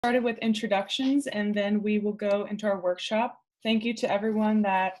Started with introductions and then we will go into our workshop. Thank you to everyone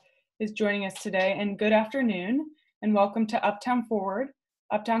that is joining us today, and good afternoon and welcome to Uptown Forward,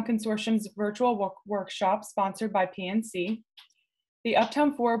 Uptown Consortium's virtual workshop sponsored by PNC. The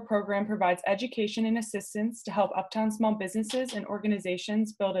Uptown Forward program provides education and assistance to help Uptown small businesses and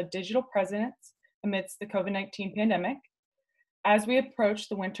organizations build a digital presence amidst the COVID-19 pandemic. As we approach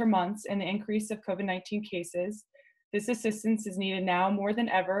the winter months and the increase of COVID-19 cases, this assistance is needed now more than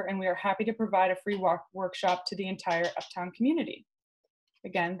ever, and we are happy to provide a free workshop to the entire Uptown community.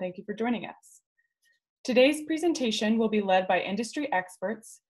 Again, thank you for joining us. Today's presentation will be led by industry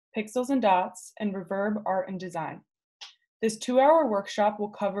experts, Pixels and Dots, and Reverb Art and Design. This 2-hour workshop will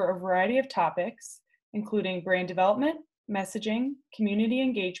cover a variety of topics, including brand development, messaging, community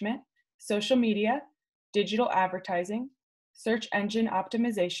engagement, social media, digital advertising, search engine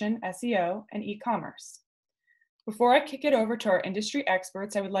optimization, SEO, and e-commerce. Before I kick it over to our industry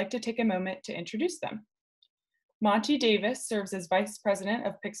experts, I would like to take a moment to introduce them. Monte Davis serves as Vice President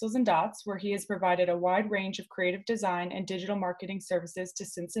of Pixels and Dots, where he has provided a wide range of creative design and digital marketing services to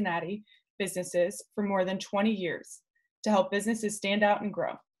Cincinnati businesses for more than 20 years to help businesses stand out and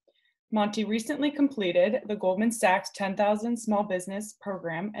grow. Monte recently completed the Goldman Sachs 10,000 Small Business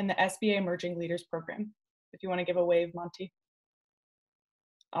Program and the SBA Emerging Leaders Program. If you want to give a wave, Monte.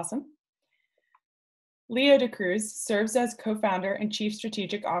 Awesome. Leo DeCruz serves as co-founder and chief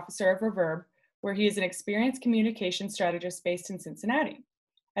strategic officer of Reverb, where he is an experienced communication strategist based in Cincinnati.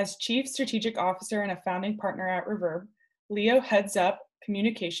 As chief strategic officer and a founding partner at Reverb, Leo heads up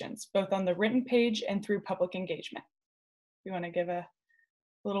communications, both on the written page and through public engagement. You want to give a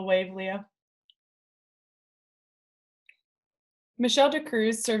little wave, Leo? Michelle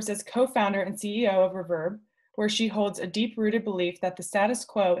DeCruz serves as co-founder and CEO of Reverb, where she holds a deep-rooted belief that the status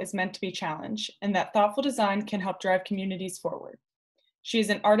quo is meant to be challenged and that thoughtful design can help drive communities forward. She is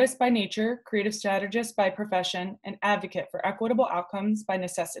an artist by nature, creative strategist by profession, and advocate for equitable outcomes by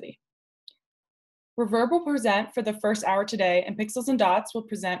necessity. Reverb will present for the first hour today, and Pixels and Dots will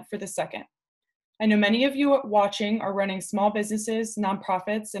present for the second. I know many of you watching are running small businesses,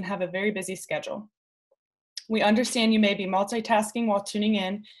 nonprofits, and have a very busy schedule. We understand you may be multitasking while tuning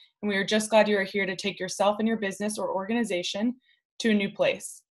in, and we are just glad you are here to take yourself and your business or organization to a new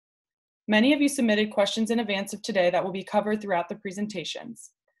place. Many of you submitted questions in advance of today that will be covered throughout the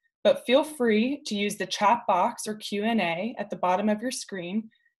presentations, but feel free to use the chat box or Q&A at the bottom of your screen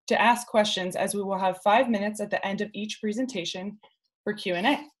to ask questions, as we will have 5 minutes at the end of each presentation for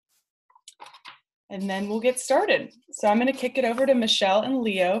Q&A. And then we'll get started. So I'm going to kick it over to Michelle and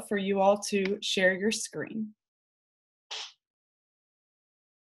Leo for you all to share your screen.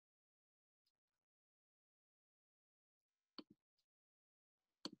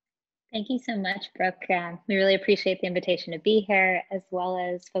 Thank you so much, Brooke. We really appreciate the invitation to be here, as well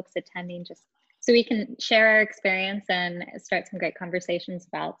as folks attending, just so we can share our experience and start some great conversations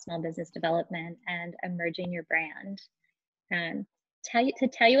about small business development and emerging your brand. To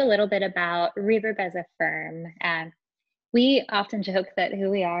tell you a little bit about Reverb as a firm, we often joke that who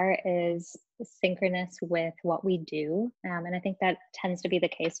we are is synchronous with what we do. And I think that tends to be the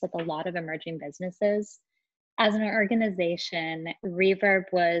case with a lot of emerging businesses. As an organization, Reverb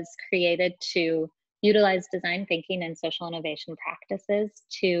was created to utilize design thinking and social innovation practices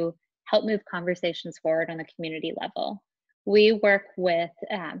to help move conversations forward on the community level. We work with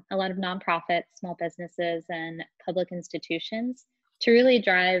a lot of nonprofits, small businesses, and public institutions to really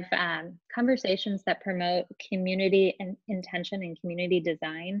drive conversations that promote community and intention and community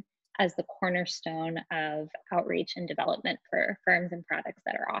design as the cornerstone of outreach and development for firms and products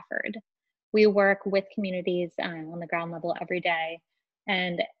that are offered. We work with communities on the ground level every day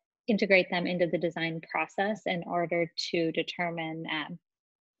and integrate them into the design process in order to determine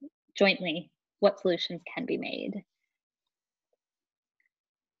jointly what solutions can be made.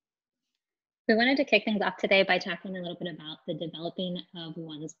 We wanted to kick things off today by talking a little bit about the developing of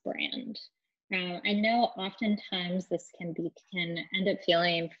one's brand. I know oftentimes this can end up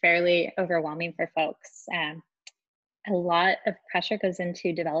feeling fairly overwhelming for folks. A lot of pressure goes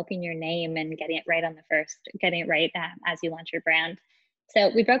into developing your name and getting it right as you launch your brand.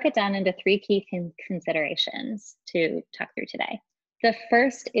 So we broke it down into 3 key considerations to talk through today. The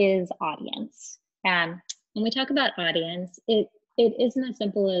first is audience. When we talk about audience, it isn't as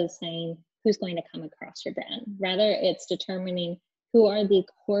simple as saying who's going to come across your brand. Rather, it's determining who are the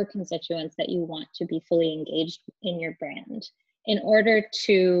core constituents that you want to be fully engaged in your brand. In order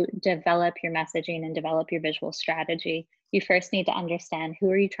to develop your messaging and develop your visual strategy, you first need to understand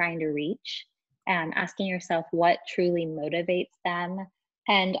who are you trying to reach, asking yourself what truly motivates them,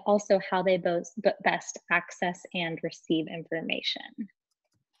 and also how they both best access and receive information.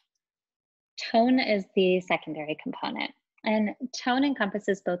 tone is the secondary component. And tone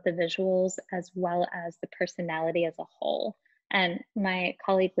encompasses both the visuals as well as the personality as a whole. And my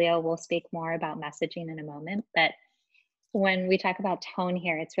colleague Leo will speak more about messaging in a moment, but when we talk about tone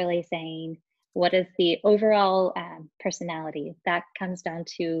here, it's really saying what is the overall personality. That comes down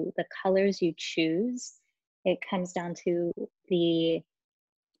to the colors you choose. It comes down to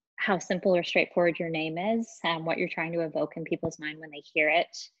how simple or straightforward your name is, what you're trying to evoke in people's mind when they hear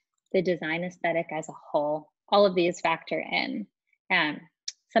it, the design aesthetic as a whole. All of these factor in.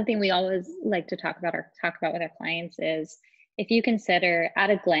 Something we always like to talk about with our clients is, if you consider at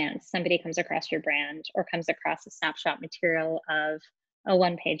a glance, somebody comes across your brand or comes across a snapshot material of a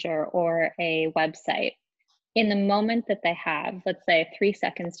one-pager or a website, in the moment that they have, let's say 3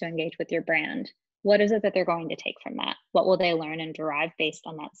 seconds to engage with your brand, what is it that they're going to take from that? What will they learn and derive based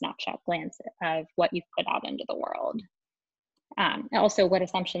on that snapshot glance of what you've put out into the world? Also, what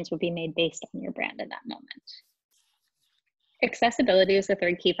assumptions would be made based on your brand in that moment? Accessibility is the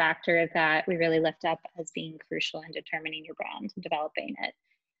third key factor that we really lift up as being crucial in determining your brand and developing it.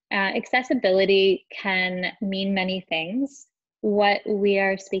 Accessibility can mean many things. What we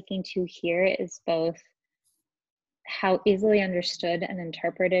are speaking to here is both how easily understood and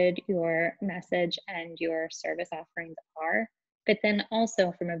interpreted your message and your service offerings are, but then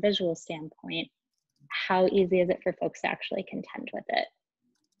also from a visual standpoint, how easy is it for folks to actually contend with it?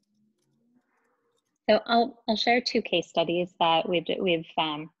 So I'll share 2 case studies that we've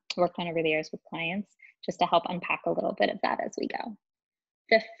worked on over the years with clients, just to help unpack a little bit of that as we go.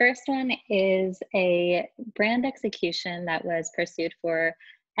 The first one is a brand execution that was pursued for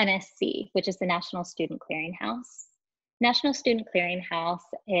NSC, which is the National Student Clearinghouse. National Student Clearinghouse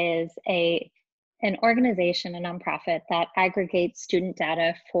is an organization, a nonprofit that aggregates student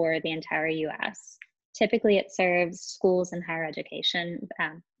data for the entire US. Typically, it serves schools and higher education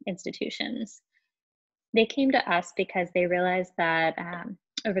institutions. They came to us because they realized that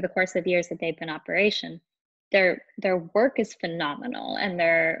over the course of years that they've been in operation, their work is phenomenal and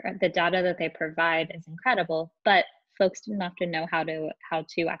the data that they provide is incredible, but folks didn't often know how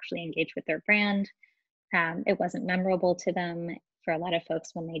to actually engage with their brand. It wasn't memorable to them. For a lot of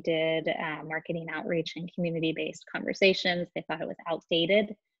folks, when they did marketing outreach and community-based conversations, they thought it was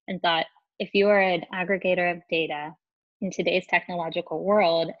outdated and thought, if you are an aggregator of data in today's technological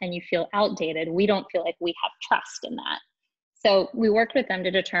world and you feel outdated, we don't feel like we have trust in that. So we worked with them to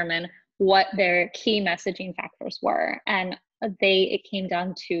determine what their key messaging factors were. And it came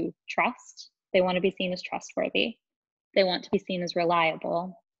down to trust. They want to be seen as trustworthy. They want to be seen as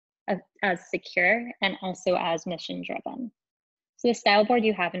reliable, as secure, and also as mission driven. So the style board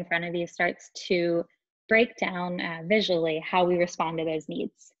you have in front of you starts to break down visually how we respond to those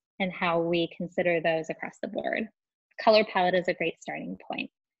needs and how we consider those across the board. Color palette is a great starting point.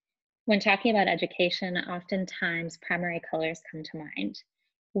 When talking about education, oftentimes primary colors come to mind.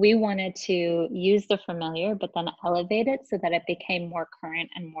 We wanted to use the familiar, but then elevate it so that it became more current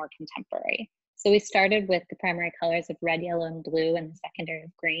and more contemporary. So we started with the primary colors of red, yellow, and blue, and the secondary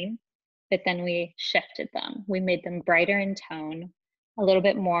of green, but then we shifted them. We made them brighter in tone, a little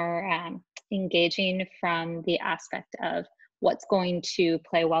bit more engaging from the aspect of what's going to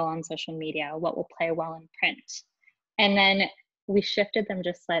play well on social media, what will play well in print. And then we shifted them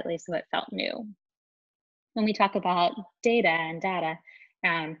just slightly so it felt new. When we talk about data,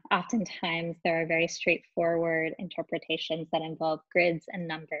 oftentimes there are very straightforward interpretations that involve grids and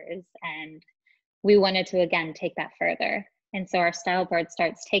numbers, and we wanted to, again, take that further. And so our style board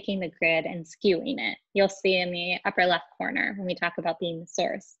starts taking the grid and skewing it. You'll see in the upper left corner when we talk about being the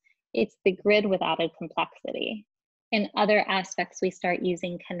source, it's the grid with added complexity. In other aspects, we start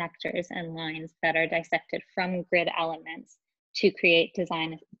using connectors and lines that are dissected from grid elements to create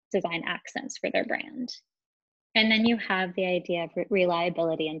design accents for their brand. And then you have the idea of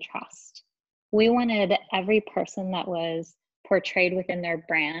reliability and trust. We wanted every person that was portrayed within their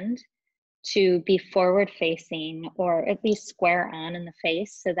brand to be forward facing, or at least square on in the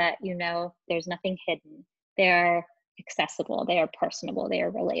face, so that you know there's nothing hidden. They are accessible, they are personable, they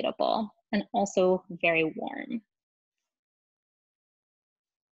are relatable, and also very warm.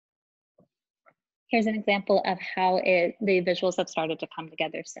 Here's an example of how the visuals have started to come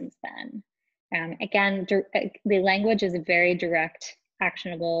together since then. Again, the language is very direct,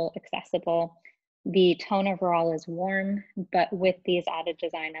 actionable, accessible. The tone overall is warm, but with these added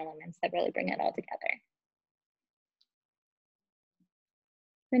design elements that really bring it all together.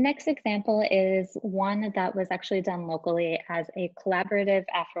 The next example is one that was actually done locally as a collaborative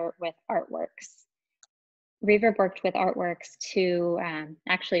effort with Artworks. Reverb worked with Artworks to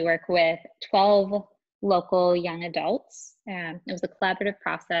actually work with 12 local young adults. It was a collaborative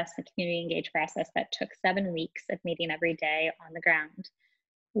process, a community engaged process that took 7 weeks of meeting every day on the ground.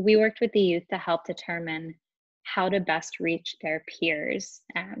 We worked with the youth to help determine how to best reach their peers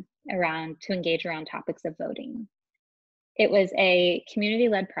to engage around topics of voting. It was a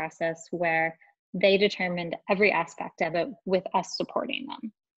community-led process where they determined every aspect of it with us supporting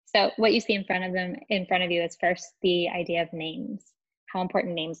them. So what you see in front of you is first the idea of names, how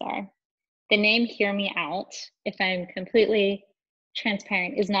important names are. The name Hear Me Out, if I'm completely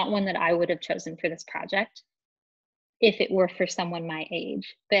transparent, is not one that I would have chosen for this project if it were for someone my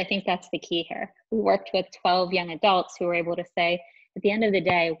age. But I think that's the key here. We worked with 12 young adults who were able to say, at the end of the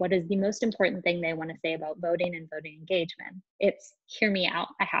day, what is the most important thing they want to say about voting and voting engagement? It's hear me out,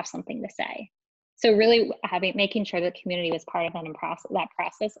 I have something to say. So really making sure the community was part of that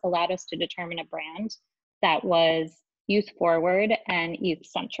process allowed us to determine a brand that was youth forward and youth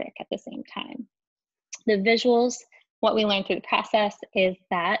centric at the same time. The visuals, what we learned through the process is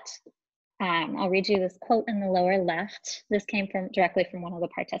that, I'll read you this quote in the lower left. This came directly from one of the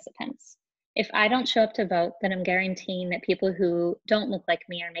participants. If I don't show up to vote, then I'm guaranteeing that people who don't look like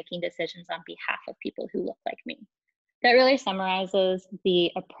me are making decisions on behalf of people who look like me. That really summarizes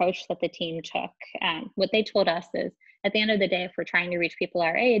the approach that the team took. What they told us is, at the end of the day, if we're trying to reach people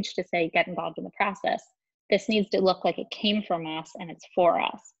our age to say, get involved in the process, this needs to look like it came from us and it's for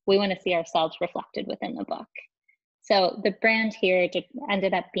us. We want to see ourselves reflected within the book. So the brand here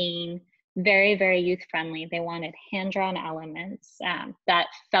ended up being very, very youth friendly. They wanted hand-drawn elements that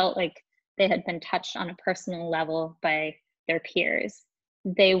felt like they had been touched on a personal level by their peers.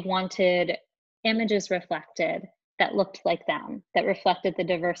 They wanted images reflected that looked like them, that reflected the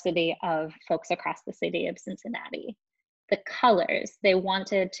diversity of folks across the city of Cincinnati. The colors, they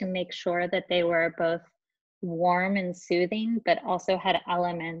wanted to make sure that they were both warm and soothing, but also had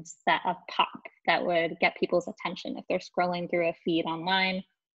elements of pop that would get people's attention if they're scrolling through a feed online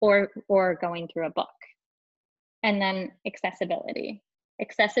or going through a book. And then accessibility.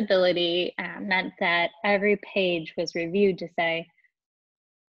 Accessibility meant that every page was reviewed to say,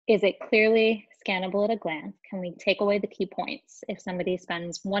 is it clearly scannable at a glance? Can we take away the key points? If somebody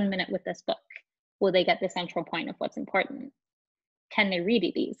spends 1 minute with this book, will they get the central point of what's important? Can they read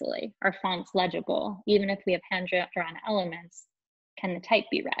it easily? Are fonts legible? Even if we have hand-drawn elements, can the type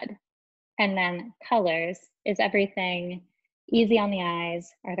be read? And then colors, is everything easy on the eyes?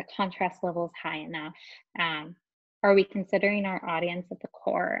 Are the contrast levels high enough? Are we considering our audience at the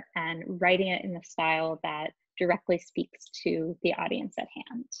core and writing it in the style that directly speaks to the audience at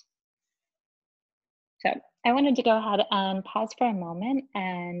hand? So I wanted to go ahead and pause for a moment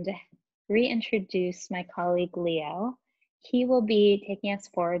and reintroduce my colleague, Leo. He will be taking us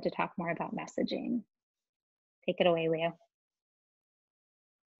forward to talk more about messaging. Take it away, Leo.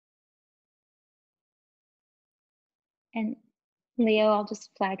 And Leo, I'll just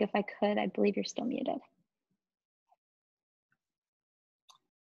flag if I could. I believe you're still muted.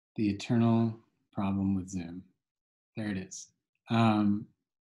 The eternal problem with Zoom. There it is.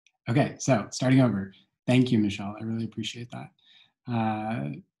 Okay, so starting over. Thank you, Michelle. I really appreciate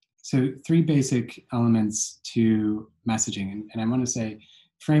that. So 3 basic elements to messaging. And I want to say,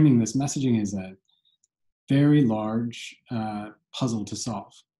 framing this, messaging is a very large puzzle to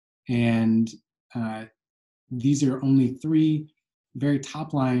solve. And these are only 3 very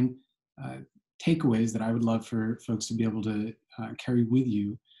top line takeaways that I would love for folks to be able to carry with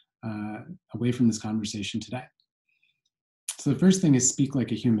you away from this conversation today. So the first thing is speak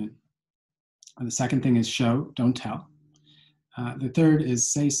like a human. The second thing is show, don't tell. The third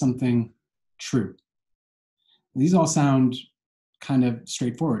is say something true. These all sound kind of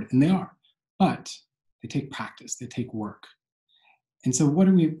straightforward, and they are, but they take practice, they take work. And so what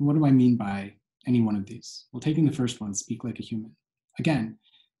do I mean by any one of these? Well, taking the first one, speak like a human. Again,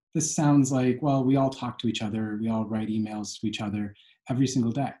 this sounds like, well, we all talk to each other, we all write emails to each other every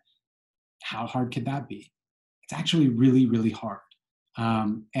single day. How hard could that be? It's actually really, really hard.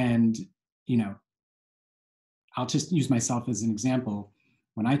 And, you know, I'll just use myself as an example.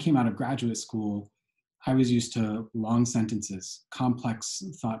 When I came out of graduate school, I was used to long sentences, complex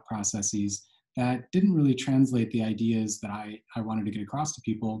thought processes that didn't really translate the ideas that I wanted to get across to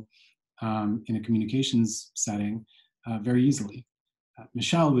people in a communications setting very easily.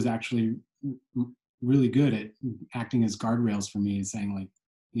 Michelle was actually really good at acting as guardrails for me and saying, like,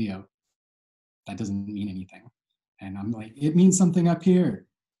 Leo, that doesn't mean anything. And I'm like, it means something up here,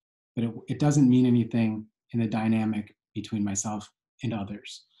 but it doesn't mean anything in the dynamic between myself and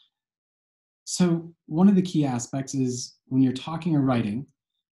others. So one of the key aspects is when you're talking or writing,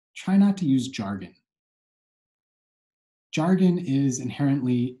 try not to use jargon. Jargon is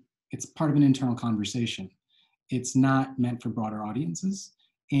inherently it's part of an internal conversation. It's not meant for broader audiences.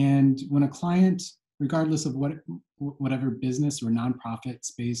 And when a client, regardless of whatever business or nonprofit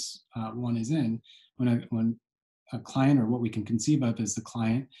space one is in, when a client, or what we can conceive of as the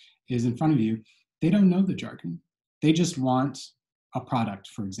client, is in front of you, they don't know the jargon. They just want a product,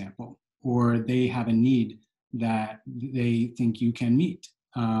 for example, or they have a need that they think you can meet,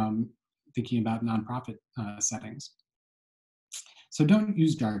 thinking about nonprofit settings. So don't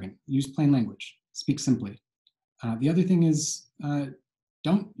use jargon, use plain language, speak simply. The other thing is,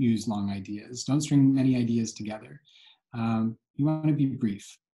 don't use long ideas, don't string many ideas together. You want to be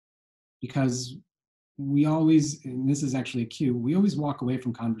brief, because we always, and this is actually a cue, we always walk away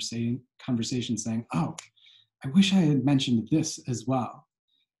from conversation saying, oh, I wish I had mentioned this as well.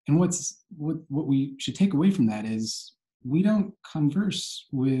 And what we should take away from that is, we don't converse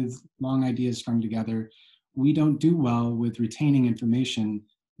with long ideas strung together. We don't do well with retaining information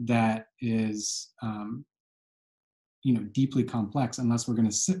that is deeply complex, unless we're going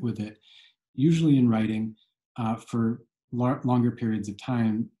to sit with it, usually in writing, for longer periods of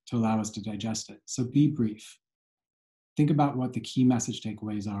time to allow us to digest it. So be brief. Think about what the key message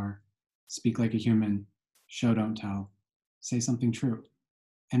takeaways are. Speak like a human, show, don't tell, say something true,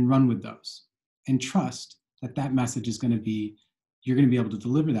 and run with those. And trust that that message is going to be, you're going to be able to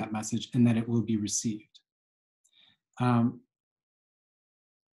deliver that message and that it will be received. Another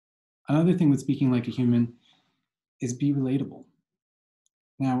thing with speaking like a human is be relatable.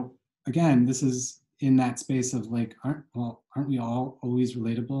 Now, again, this is in that space of like, aren't we all always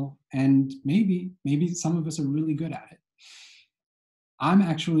relatable? And maybe some of us are really good at it. I'm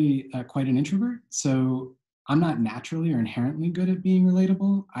actually quite an introvert, so I'm not naturally or inherently good at being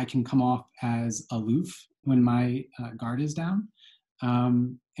relatable. I can come off as aloof when my guard is down.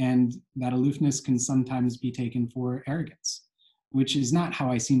 And that aloofness can sometimes be taken for arrogance, which is not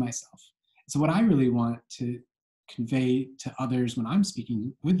how I see myself. So what I really want to convey to others when I'm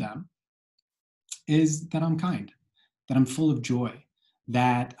speaking with them is that I'm kind, that I'm full of joy,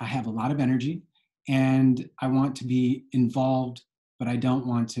 that I have a lot of energy, and I want to be involved, but I don't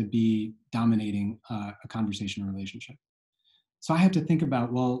want to be dominating a conversation or relationship. So I have to think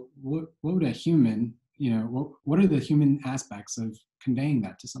about, well, what would a human, what are the human aspects of conveying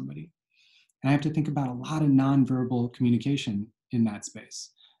that to somebody? And I have to think about a lot of nonverbal communication in that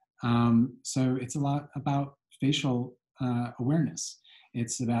space. So it's a lot about facial awareness.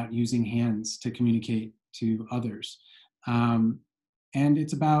 It's about using hands to communicate to others. And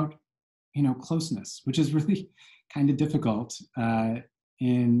it's about, closeness, which is really kind of difficult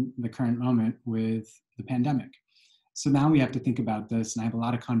in the current moment with the pandemic. So now we have to think about this, and I have a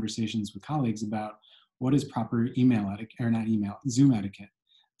lot of conversations with colleagues about what is proper Zoom etiquette.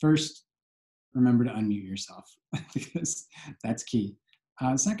 First, remember to unmute yourself, because that's key.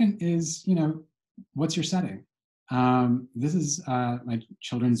 Second is, what's your setting? This is my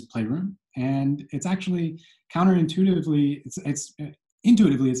children's playroom, and it's actually counterintuitively,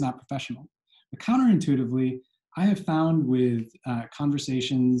 intuitively it's not professional, but counterintuitively, I have found with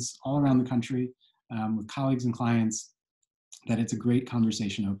conversations all around the country with colleagues and clients that it's a great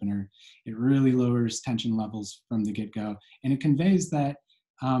conversation opener. It really lowers tension levels from the get-go, and it conveys that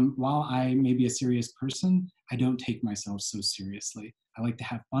while I may be a serious person, I don't take myself so seriously. I like to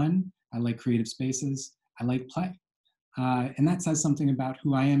have fun. I like creative spaces. I like play. And that says something about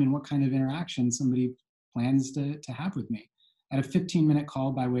who I am and what kind of interaction somebody plans to have with me. I had a 15-minute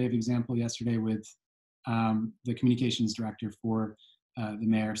call, by way of example, yesterday with the communications director for the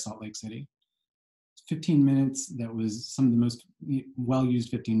mayor of Salt Lake City. 15 minutes that was some of the most well-used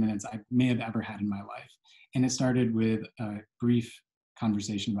 15 minutes I may have ever had in my life. And it started with a brief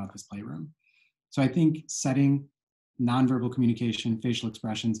conversation about this playroom. So I think setting, nonverbal communication, facial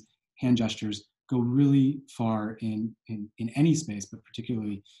expressions, hand gestures go really far in any space, but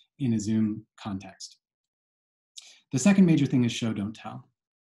particularly in a Zoom context. The second major thing is show, don't tell.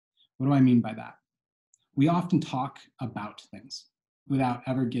 What do I mean by that? We often talk about things without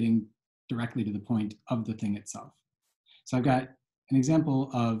ever getting directly to the point of the thing itself. So I've got an example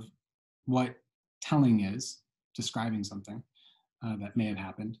of what telling is, describing something that may have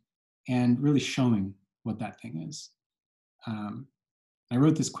happened, and really showing what that thing is. I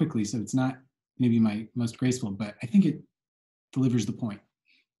wrote this quickly, so it's not maybe my most graceful, but I think it delivers the point.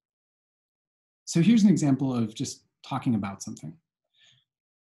 So here's an example of just talking about something.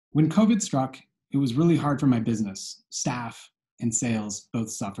 When COVID struck, it was really hard for my business. Staff and sales both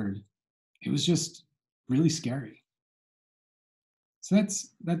suffered. It was just really scary. So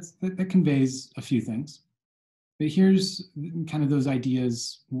that conveys a few things. But here's kind of those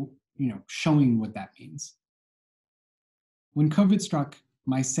ideas, showing what that means. When COVID struck,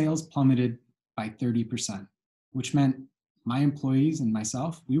 my sales plummeted by 30%, which meant my employees and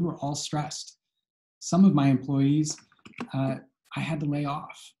myself, we were all stressed. Some of my employees, I had to lay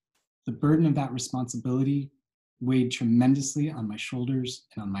off. The burden of that responsibility weighed tremendously on my shoulders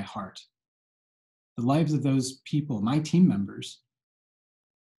and on my heart. The lives of those people, my team members,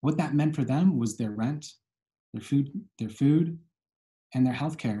 what that meant for them was their rent, their food, and their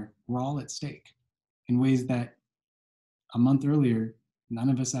healthcare were all at stake in ways that a month earlier, none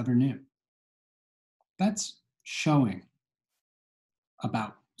of us ever knew. That's showing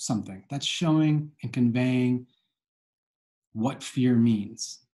about something. That's showing and conveying what fear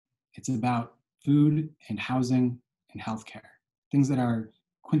means. It's about food and housing and healthcare, things that are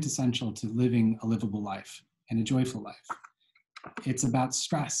quintessential to living a livable life and a joyful life. It's about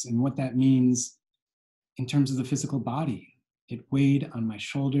stress and what that means in terms of the physical body. It weighed on my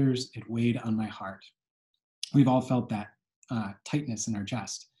shoulders, it weighed on my heart. We've all felt that tightness in our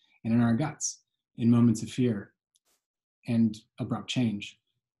chest and in our guts in moments of fear and abrupt change.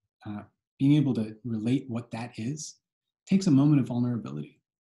 Being able to relate what that is takes a moment of vulnerability.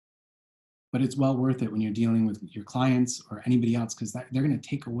 But it's well worth it when you're dealing with your clients or anybody else, because they're going to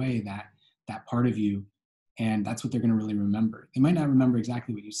take away that part of you, and that's what they're going to really remember. They might not remember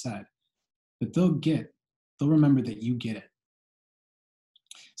exactly what you said, but they'll remember that you get it.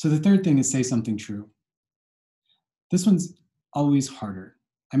 So the third thing is say something true. This one's always harder.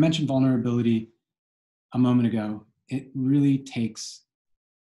 I mentioned vulnerability a moment ago. It really takes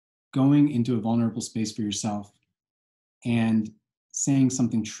going into a vulnerable space for yourself and saying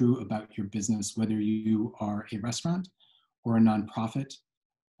something true about your business, whether you are a restaurant or a nonprofit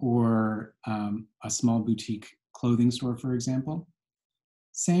or a small boutique clothing store, for example.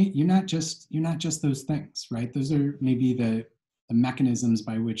 Say you're not just those things, right? Those are maybe the mechanisms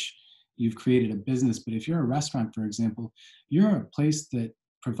by which you've created a business. But if you're a restaurant, for example, you're a place that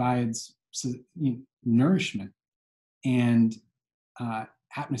provides nourishment and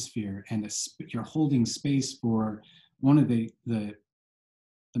atmosphere, and you're holding space for one of the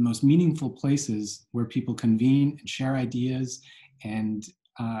most meaningful places where people convene and share ideas and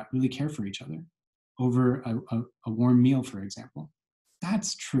really care for each other over a warm meal, for example.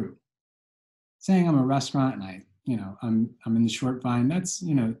 That's true. Saying I'm a restaurant and I'm in the short vine, that's,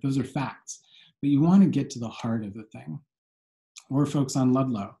 those are facts. But you want to get to the heart of the thing. Or folks on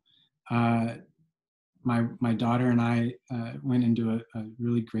Ludlow. My daughter and I went into a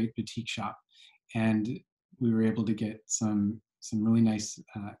really great boutique shop, and we were able to get some really nice.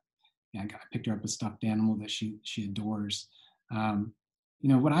 I picked her up a stuffed animal that she adores.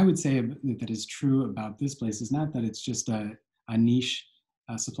 What I would say that is true about this place is not that it's just a niche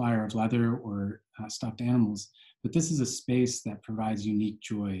supplier of leather or stuffed animals, but this is a space that provides unique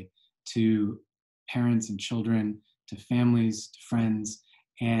joy to parents and children, to families, to friends,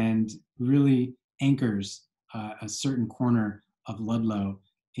 and really anchors a certain corner of Ludlow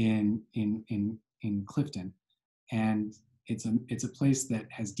in Clifton. And it's a place that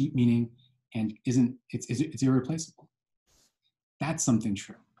has deep meaning and it's irreplaceable. That's something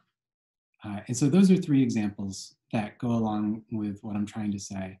true. And so those are three examples that go along with what I'm trying to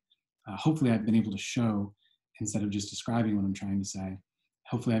say. Hopefully I've been able to show, instead of just describing what I'm trying to say,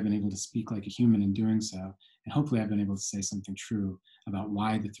 hopefully I've been able to speak like a human in doing so. And hopefully I've been able to say something true about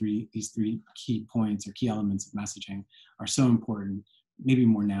why these three key points or key elements of messaging are so important, maybe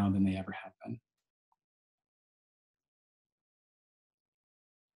more now than they ever have been.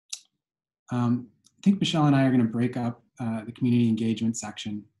 I think Michelle and I are going to break up the community engagement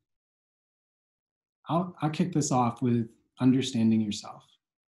section. I'll kick this off with understanding yourself.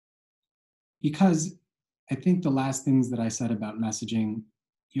 Because I think the last things that I said about messaging,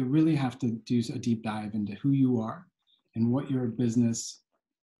 you really have to do a deep dive into who you are and what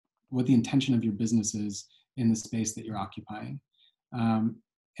the intention of your business is in the space that you're occupying. And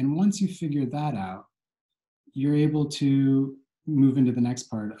once you figure that out, you're able to move into the next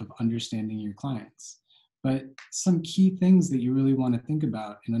part of understanding your clients. But some key things that you really want to think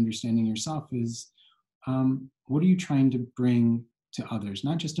about in understanding yourself is, what are you trying to bring to others?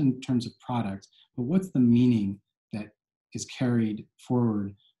 Not just in terms of product, but what's the meaning that is carried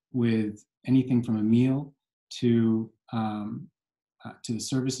forward with anything from a meal to the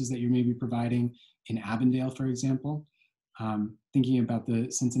services that you're maybe providing in Avondale, for example. Thinking about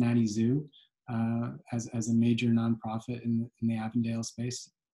the Cincinnati Zoo as a major nonprofit in the Avondale space.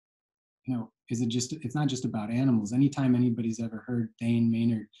 It's not just about animals. Anytime anybody's ever heard Thane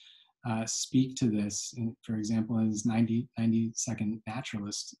Maynard speak to this, for example, in his 90-second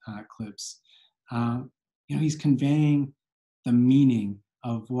naturalist clips, he's conveying the meaning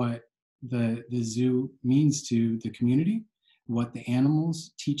of what the zoo means to the community, what the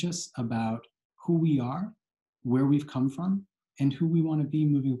animals teach us about who we are, where we've come from, and who we want to be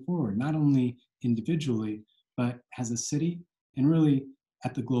moving forward, not only individually, but as a city and really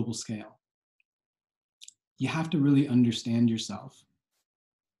at the global scale. You have to really understand yourself,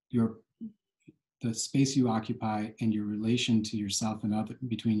 the space you occupy, and your relation to yourself and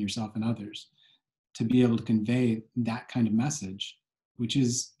between yourself and others, to be able to convey that kind of message, which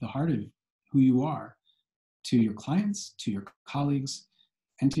is the heart of who you are, to your clients, to your colleagues,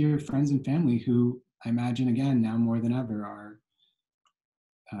 and to your friends and family, who I imagine, again, now more than ever, are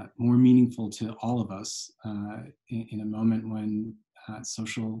more meaningful to all of us in a moment when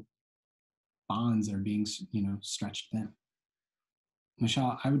social bonds are being, stretched thin.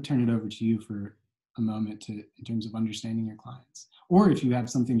 Michelle, I would turn it over to you for a moment in terms of understanding your clients, or if you have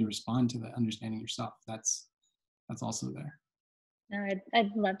something to respond to the understanding yourself, that's also there. No,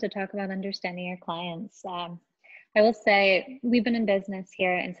 I'd love to talk about understanding your clients. I will say we've been in business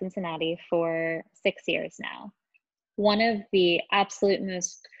here in Cincinnati for 6 years now. One of the absolute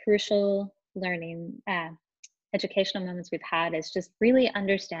most crucial learning, educational moments we've had is just really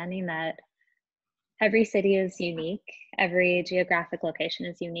understanding that every city is unique, every geographic location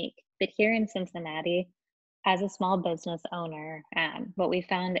is unique. But here in Cincinnati, as a small business owner, what we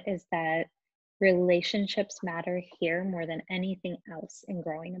found is that relationships matter here more than anything else in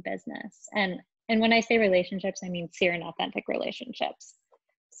growing a business. And when I say relationships, I mean sincere and authentic relationships.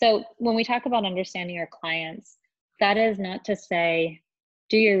 So when we talk about understanding your clients, that is not to say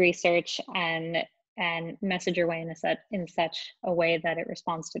do your research and message your way in such a way that it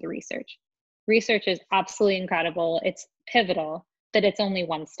responds to the research. Research is absolutely incredible. It's pivotal, but it's only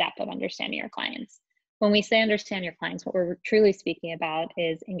one step of understanding your clients. When we say understand your clients, what we're truly speaking about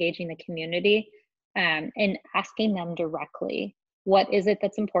is engaging the community and asking them directly, what is it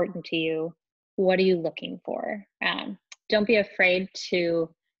that's important to you? What are you looking for? Don't be afraid to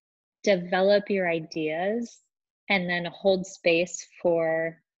develop your ideas and then hold space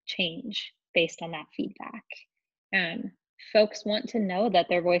for change based on that feedback. Folks want to know that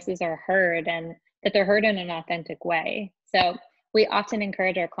their voices are heard and that they're heard in an authentic way. So we often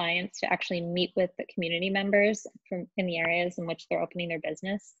encourage our clients to actually meet with the community members in the areas in which they're opening their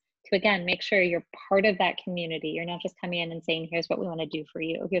business to, again, make sure you're part of that community. You're not just coming in and saying, here's what we want to do for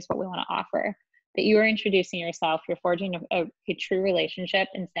you, here's what we want to offer. That you are introducing yourself, you're forging a true relationship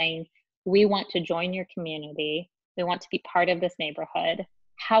and saying, we want to join your community, we want to be part of this neighborhood.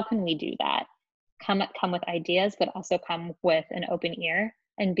 How can we do that? Come with ideas, but also come with an open ear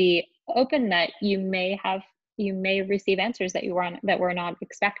and be open that you may receive answers that were not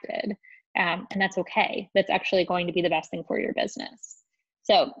expected, and that's okay. That's actually going to be the best thing for your business.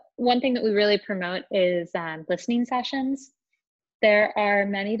 So one thing that we really promote is listening sessions. There are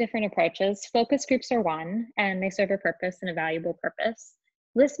many different approaches. Focus groups are one, and they serve a purpose and a valuable purpose.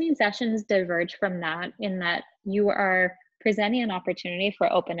 Listening sessions diverge from that in that you are presenting an opportunity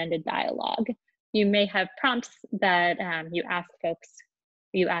for open-ended dialogue. You may have prompts that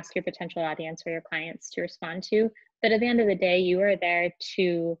you ask your potential audience or your clients to respond to, but at the end of the day, you are there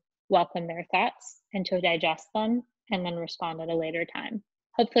to welcome their thoughts and to digest them and then respond at a later time.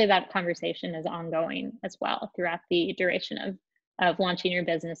 Hopefully that conversation is ongoing as well throughout the duration of launching your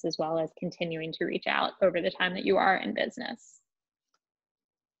business, as well as continuing to reach out over the time that you are in business.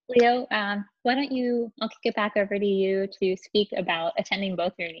 Leo, why don't I'll kick it back over to you to speak about attending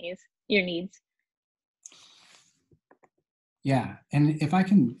both your needs. Yeah, and if I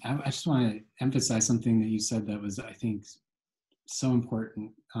can, I just want to emphasize something that you said that was, I think, so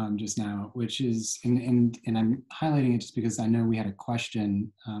important just now, which is, and I'm highlighting it just because I know we had a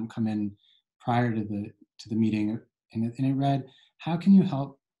question come in prior to the meeting, and it read, how can you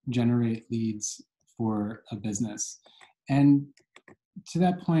help generate leads for a business? And to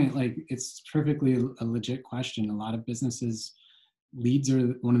that point, like, it's perfectly a legit question. A lot of businesses, leads are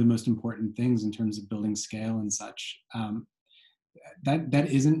one of the most important things in terms of building scale and such. That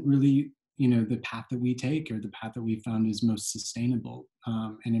isn't really, the path that we take or the path that we found is most sustainable.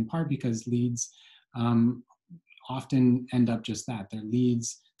 And in part because leads often end up just that. They're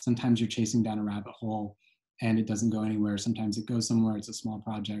leads. Sometimes you're chasing down a rabbit hole and it doesn't go anywhere. Sometimes it goes somewhere. It's a small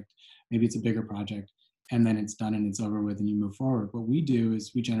project. Maybe it's a bigger project. And then it's done and it's over with and you move forward. What we do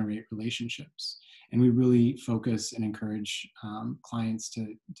is we generate relationships, and we really focus and encourage clients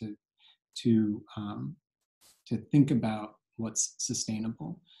to think about what's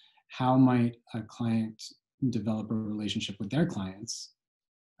sustainable. How might a client develop a relationship with their clients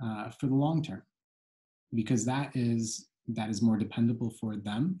for the long term? Because that is more dependable for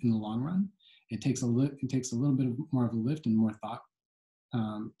them in the long run. It takes a little bit more of a lift and more thought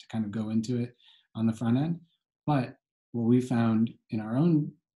to kind of go into it on the front end, but what we found in our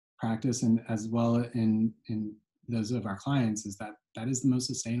own practice and as well in those of our clients is that that is the most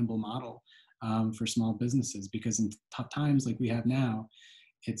sustainable model for small businesses, because in tough times like we have now,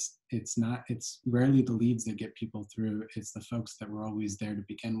 it's rarely the leads that get people through. It's the folks that were always there to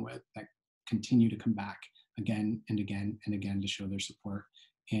begin with that continue to come back again and again and again to show their support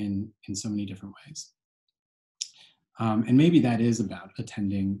in so many different ways. And maybe that is about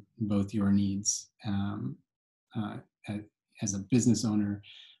attending both your needs as a business owner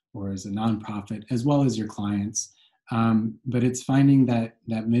or as a nonprofit, as well as your clients. But it's finding that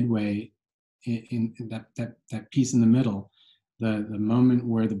midway, in that piece in the middle, the moment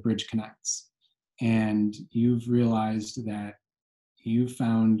where the bridge connects, and you've realized that you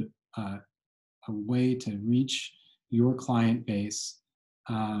found a way to reach your client base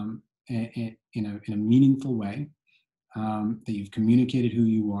in a meaningful way, that you've communicated who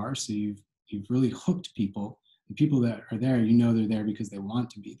you are, so you've really hooked people. The people that are there, you know they're there because they want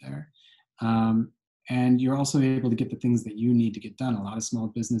to be there. And you're also able to get the things that you need to get done. A lot of small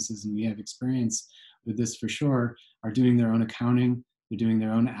businesses, and we have experience with this for sure, are doing their own accounting, they're doing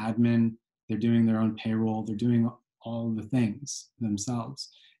their own admin, they're doing their own payroll, they're doing all the things themselves.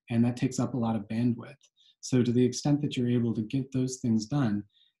 And that takes up a lot of bandwidth. So to the extent that you're able to get those things done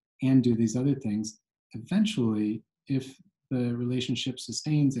and do these other things, eventually, if the relationship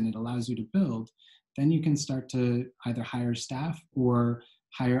sustains and it allows you to build, then you can start to either hire staff or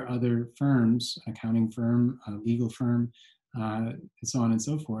hire other firms, accounting firm, a legal firm, and so on and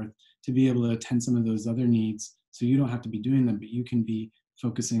so forth, to be able to attend some of those other needs. So you don't have to be doing them, but you can be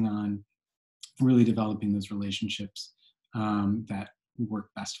focusing on really developing those relationships that work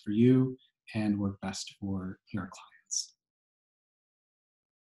best for you and work best for your clients.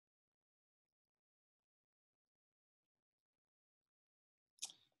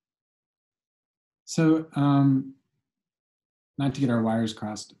 So, not to get our wires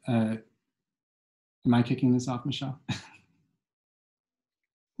crossed, am I kicking this off, Michelle?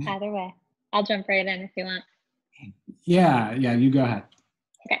 Either way, I'll jump right in if you want. Yeah, you go ahead.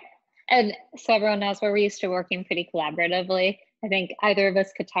 Okay. And so everyone knows we're used to working pretty collaboratively. I think either of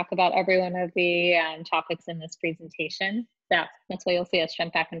us could talk about every one of the topics in this presentation. So that's why you'll see us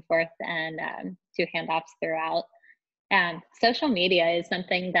jump back and forth and do handoffs throughout. Social media is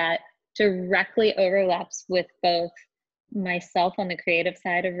something that directly overlaps with both myself on the creative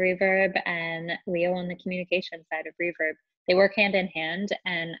side of Reverb and Leo on the communication side of Reverb. They work hand in hand,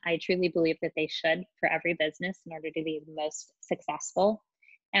 and I truly believe that they should for every business in order to be the most successful.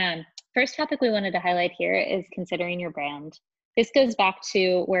 First topic we wanted to highlight here is considering your brand. This goes back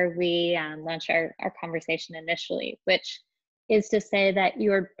to where we launched our conversation initially, which is to say that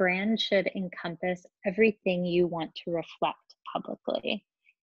your brand should encompass everything you want to reflect publicly.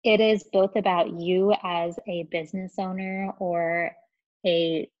 It is both about you as a business owner or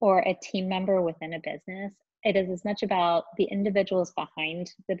a team member within a business. It is as much about the individuals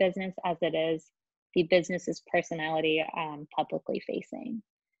behind the business as it is the business's personality publicly facing.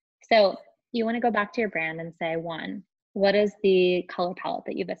 So you want to go back to your brand and say, one, what is the color palette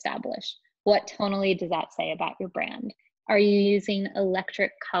that you've established? What tonally does that say about your brand? Are you using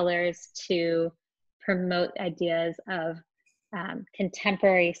electric colors to promote ideas of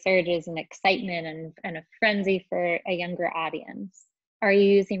contemporary surges and excitement and a frenzy for a younger audience? Are you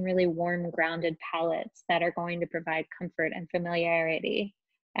using really warm, grounded palettes that are going to provide comfort and familiarity?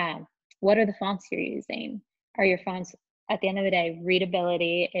 What are the fonts you're using? Are your fonts, at the end of the day,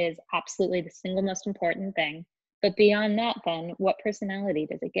 readability is absolutely the single most important thing. But beyond that, then, what personality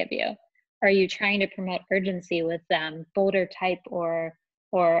does it give you? Are you trying to promote urgency with bolder type or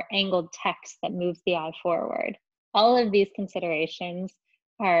angled text that moves the eye forward? All of these considerations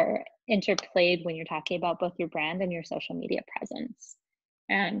are interplayed when you're talking about both your brand and your social media presence.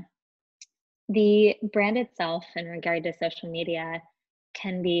 The brand itself in regard to social media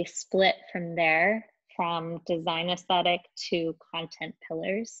can be split from there, from design aesthetic to content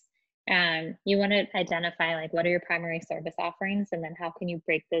pillars. You want to identify like what are your primary service offerings, and then how can you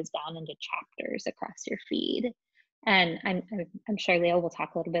break those down into chapters across your feed. And I'm sure Leo will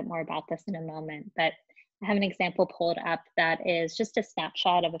talk a little bit more about this in a moment, but I have an example pulled up that is just a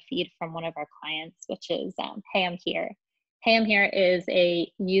snapshot of a feed from one of our clients, which is Hey, I'm Here. Hey, I'm Here is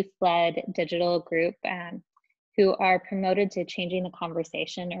a youth-led digital group who are promoted to changing the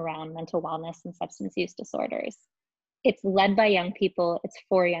conversation around mental wellness and substance use disorders. It's led by young people. It's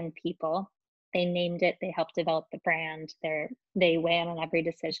for young people. They named it. They helped develop the brand. They weigh in on every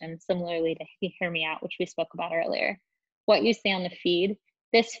decision, similarly to Hear Me Out, which we spoke about earlier. What you see on the feed,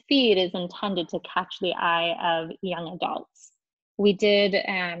 this feed is intended to catch the eye of young adults.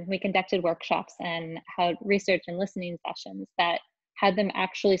 we conducted workshops and had research and listening sessions that had them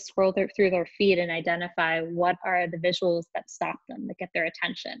actually scroll through their feed and identify what are the visuals that stop them, that get their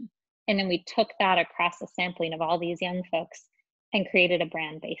attention. And then we took that across a sampling of all these young folks and created a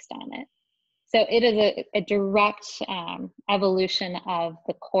brand based on it. So it is a direct evolution of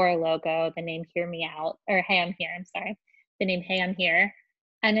the core logo, the name Hear Me Out, or Hey, I'm Here, I'm sorry, the name Hey, I'm Here.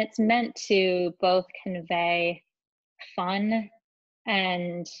 And it's meant to both convey fun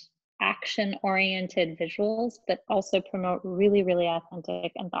and action-oriented visuals, but also promote really, really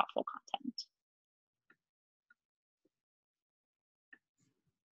authentic and thoughtful content.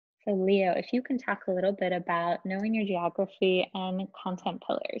 So Leo, if you can talk a little bit about knowing your geography and content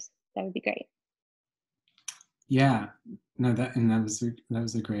pillars, that would be great. Yeah, no, that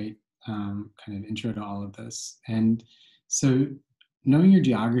was a great kind of intro to all of this. And so knowing your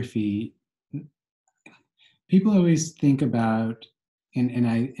geography, people always think about, and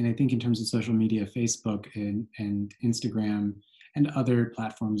I think in terms of social media, Facebook and Instagram and other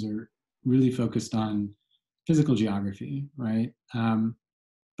platforms are really focused on physical geography, right?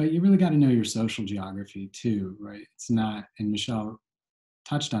 But you really got to know your social geography too, right? It's not, and Michelle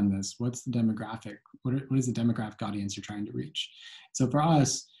touched on this, what's the demographic? What is the demographic audience you're trying to reach? So for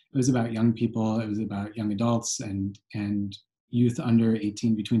us, it was about young people, it was about young adults and youth under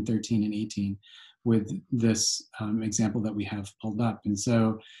 18, between 13 and 18, with this example that we have pulled up. And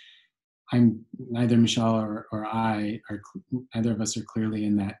so neither Michelle or I are, neither of us are clearly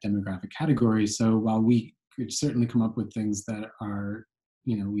in that demographic category. So while we could certainly come up with things that are,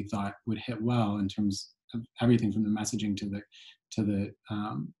 we thought would hit well in terms of everything from the messaging to the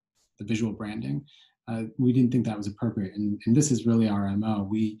visual branding, we didn't think that was appropriate. And this is really our MO.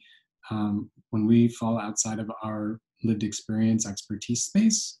 When we fall outside of our lived experience expertise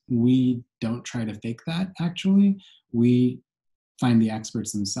space, we don't try to fake that, actually. We find the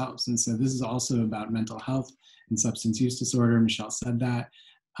experts themselves. And so this is also about mental health and substance use disorder. Michelle said that.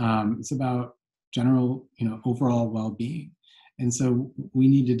 It's about general, overall well-being. And so we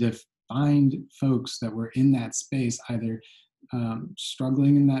needed to find folks that were in that space, either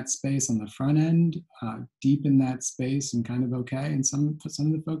struggling in that space on the front end, deep in that space and kind of okay. And some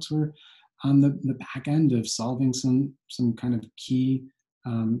of the folks were on the back end of solving some kind of key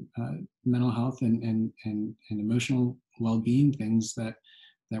mental health and emotional well-being things that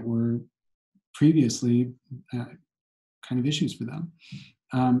were previously kind of issues for them.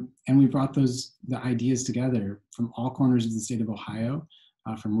 And we brought the ideas together from all corners of the state of Ohio,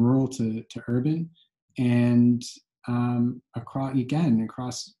 from rural to urban, and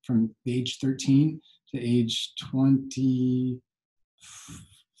across from age 13 to age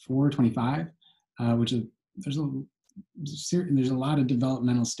 24, 25, which is, there's a lot of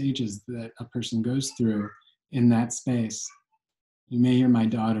developmental stages that a person goes through in that space. You may hear my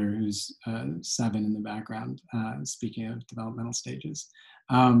daughter, who's 7 in the background, speaking of developmental stages.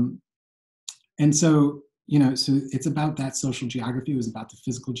 And so, so it's about that social geography. It was about the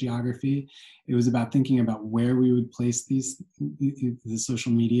physical geography. It was about thinking about where we would place the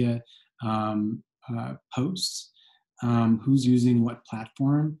social media posts, who's using what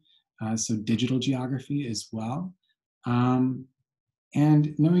platform. So digital geography as well. And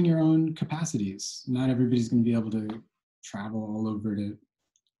knowing your own capacities. Not everybody's going to be able to travel all over to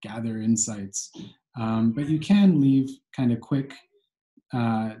gather insights, but you can leave kind of quick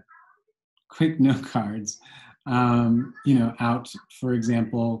note cards, out, for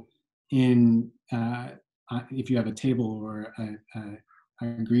example, if you have a table or a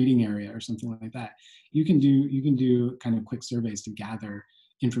greeting area or something like that, you can do kind of quick surveys to gather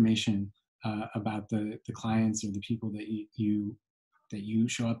information about the clients or the people that you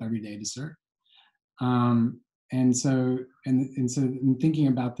show up every day to serve. And so in thinking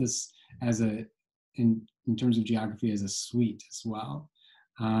about this as in terms of geography as a suite as well,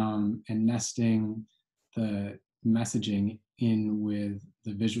 and nesting the messaging in with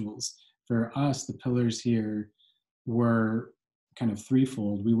the visuals. For us, the pillars here were kind of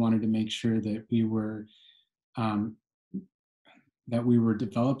threefold. We wanted to make sure that we were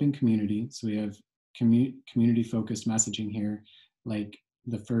developing community. So we have community-focused messaging here, like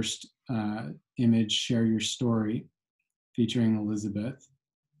the first image, Share Your Story, featuring Elizabeth.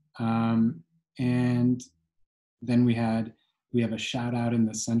 And then we have a shout out in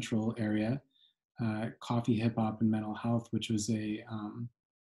the central area, Coffee, Hip Hop, and Mental Health, which was a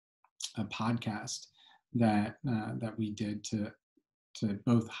podcast that we did to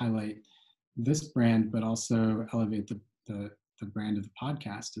both highlight this brand, but also elevate the brand of the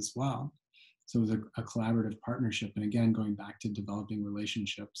podcast as well. So it was a collaborative partnership. And again, going back to developing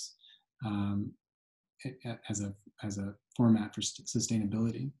relationships as a format for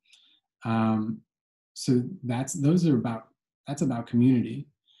sustainability. So that's about community.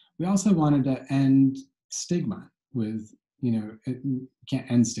 We also wanted to end stigma with, you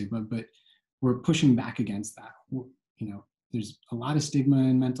can't end stigma, but we're pushing back against that. There's a lot of stigma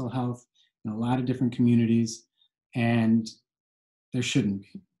in mental health in a lot of different communities, and there shouldn't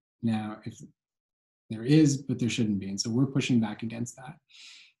be. Now, if there is, but there shouldn't be. And so we're pushing back against that.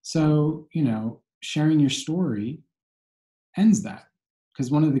 So, sharing your story ends that,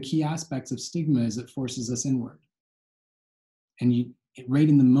 because one of the key aspects of stigma is it forces us inward. And right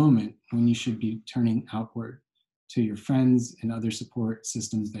in the moment when you should be turning outward to your friends and other support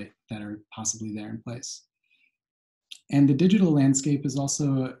systems that are possibly there in place. And the digital landscape is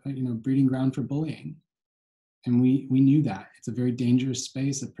also a breeding ground for bullying. And we knew that. It's a very dangerous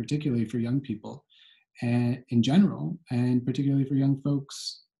space, particularly for young people and in general, and particularly for young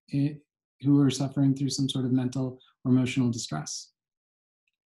folks who are suffering through some sort of mental or emotional distress.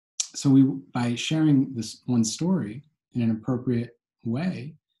 So by sharing this one story in an appropriate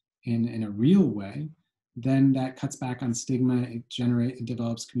way, in a real way, then that cuts back on stigma. It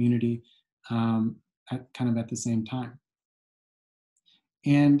develops community at the same time.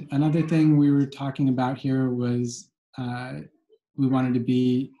 And another thing we were talking about here was we wanted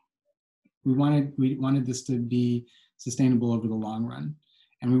this to be sustainable over the long run.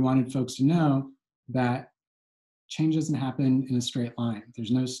 And we wanted folks to know that change doesn't happen in a straight line.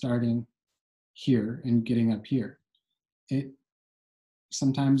 There's no starting here and getting up here.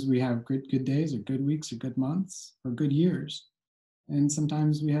 Sometimes we have good days or good weeks or good months or good years. And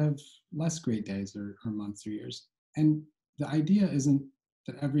sometimes we have less great days or months or years. And the idea isn't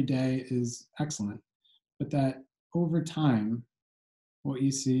that every day is excellent, but that over time, what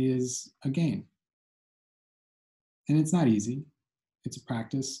you see is a gain. And it's not easy. It's a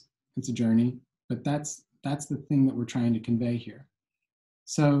practice, it's a journey, but that's the thing that we're trying to convey here.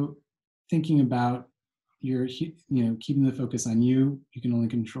 So thinking about keeping the focus on you can only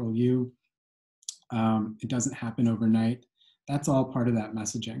control you. It doesn't happen overnight. That's all part of that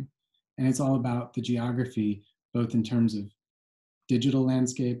messaging. And it's all about the geography, both in terms of digital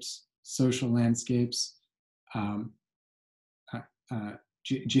landscapes, social landscapes,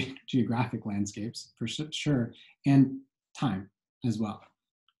 geographic landscapes for sure, and time as well.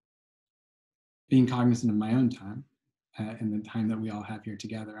 Being cognizant of my own time and the time that we all have here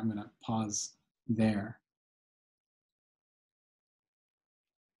together. I'm going to pause there.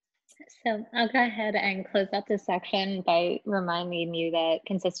 So I'll go ahead and close out this section by reminding you that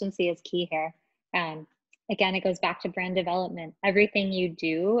consistency is key here. Again, it goes back to brand development. Everything you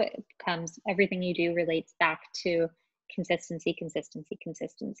do relates back to consistency, consistency,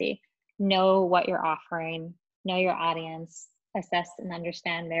 consistency. Know what you're offering, know your audience, assess and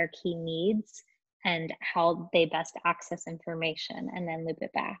understand their key needs and how they best access information, and then loop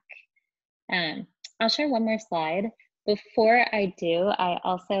it back. I'll share one more slide. Before I do, I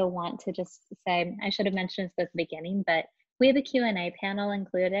also want to just say, I should have mentioned this at the beginning, but we have a Q&A panel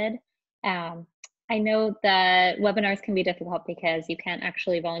included. I know that webinars can be difficult because you can't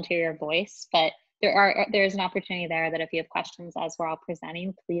actually volunteer your voice, but there's an opportunity there that if you have questions as we're all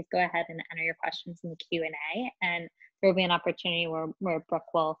presenting, please go ahead and enter your questions in the Q&A, and there will be an opportunity where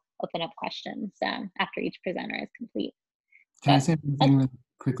Brooke will open up questions after each presenter is complete. Can I say something really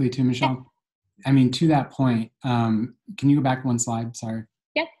quickly too, Michelle? Yeah. I mean, to that point, can you go back one slide? Sorry.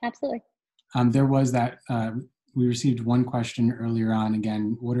 Yeah, absolutely. There was that, we received one question earlier on,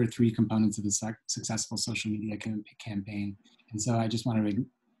 again, what are 3 components of a successful social media campaign? And so I just wanted to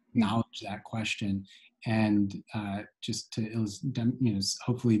acknowledge that question, and just to,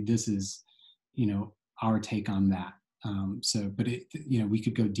 hopefully this is, our take on that. But we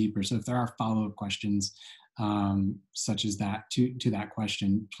could go deeper. So if there are follow-up questions, such as that to that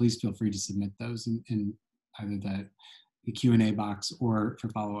question, please feel free to submit those in either the Q&A box or for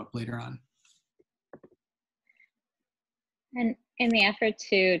follow-up later on. And in the effort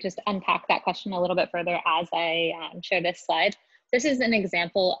to just unpack that question a little bit further as I share this slide, this is an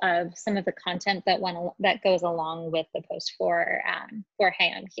example of some of the content that goes along with the post for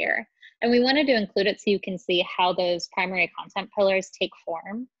HAM here. And we wanted to include it so you can see how those primary content pillars take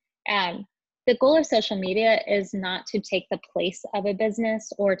form. The goal of social media is not to take the place of a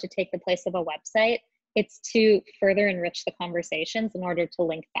business or to take the place of a website. It's to further enrich the conversations in order to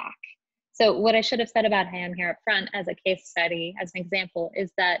link back. So what I should have said about HAM here up front as a case study, as an example,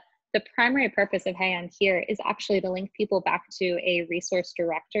 is that the primary purpose of HAM here is actually to link people back to a resource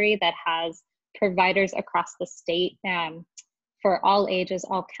directory that has providers across the state for all ages,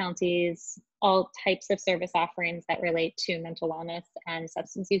 all counties, all types of service offerings that relate to mental wellness and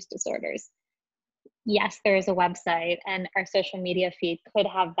substance use disorders. yes, there is a website, and our social media feed could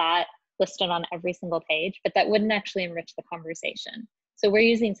have that listed on every single page, but that wouldn't actually enrich the conversation. So we're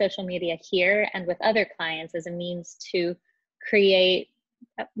using social media here and with other clients as a means to create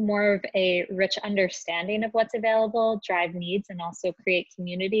more of a rich understanding of what's available, drive needs, and also create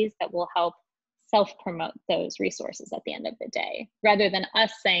communities that will help self-promote those resources at the end of the day. Rather than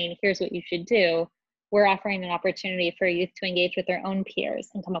us saying, here's what you should do, we're offering an opportunity for youth to engage with their own peers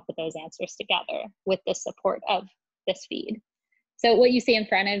and come up with those answers together with the support of this feed. So what you see in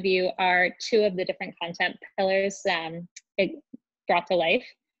front of you are two of the different content pillars brought to life.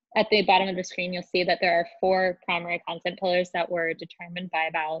 At the bottom of the screen, you'll see that there are 4 primary content pillars that were determined by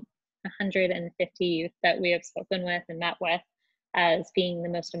about 150 youth that we have spoken with and met with as being the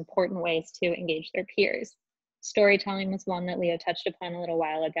most important ways to engage their peers. Storytelling was one that Leo touched upon a little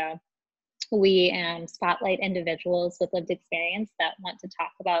while ago. We spotlight individuals with lived experience that want to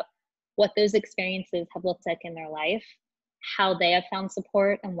talk about what those experiences have looked like in their life, how they have found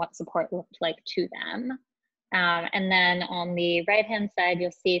support, and what support looked like to them. And then on the right-hand side,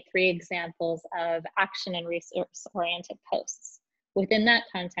 you'll see 3 examples of action and resource-oriented posts. Within that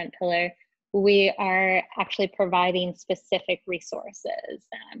content pillar, we are actually providing specific resources.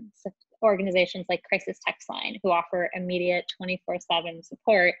 So organizations like Crisis Text Line, who offer immediate 24/7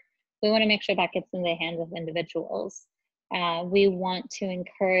 support, we want to make sure that gets in the hands of individuals. We want to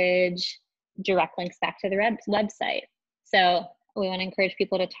encourage direct links back to their website. So we want to encourage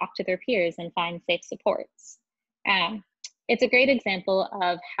people to talk to their peers and find safe supports. It's a great example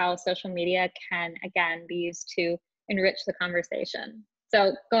of how social media can, again, be used to enrich the conversation.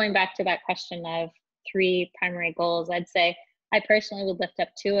 So going back to that question of 3 primary goals, I'd say I personally would lift up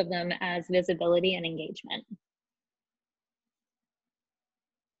 2 of them as visibility and engagement.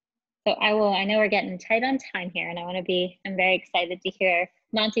 So I know we're getting tight on time here, and I'm very excited to hear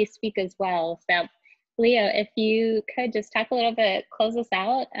Monte speak as well. So Leo, if you could just talk a little bit, close us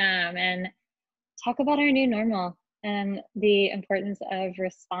out, and talk about our new normal and the importance of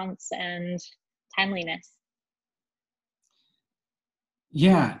response and timeliness.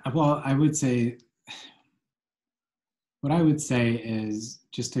 Yeah, well, what I would say is,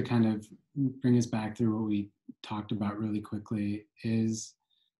 just to kind of bring us back through what we talked about really quickly, is,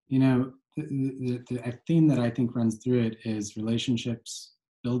 the theme that I think runs through it is relationships,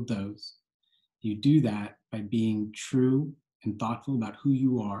 build those. You do that by being true and thoughtful about who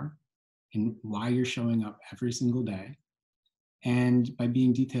you are and why you're showing up every single day, and by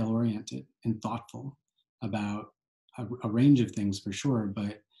being detail-oriented and thoughtful about a range of things, for sure,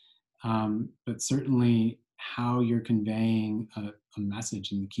 but certainly how you're conveying a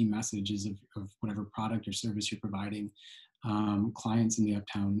message, and the key messages of whatever product or service you're providing clients in the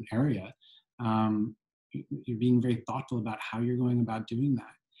Uptown area. You're being very thoughtful about how you're going about doing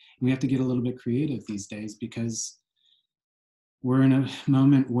that. And we have to get a little bit creative these days, because we're in a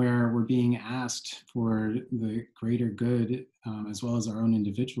moment where we're being asked for the greater good, as well as our own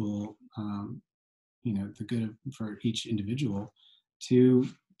individual, the good for each individual, to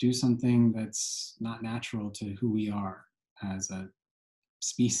do something that's not natural to who we are as a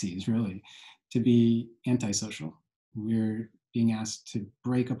species, really, to be antisocial. We're being asked to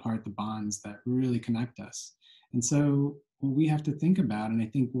break apart the bonds that really connect us. And so what we have to think about, and I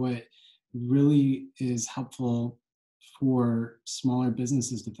think what really is helpful for smaller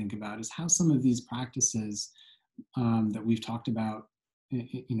businesses to think about, is how some of these practices that we've talked about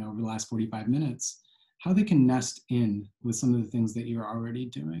over the last 45 minutes, how they can nest in with some of the things that you're already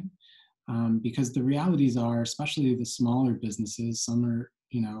doing. Because the realities are, especially the smaller businesses, some are,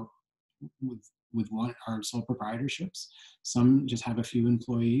 with one are sole proprietorships, some just have a few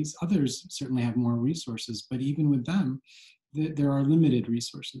employees, others certainly have more resources, but even with them, there are limited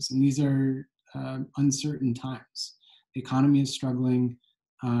resources, and these are uncertain times. The economy is struggling,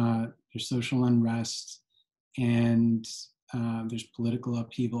 there's social unrest, and there's political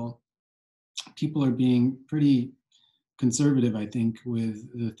upheaval. People are being pretty conservative, I think, with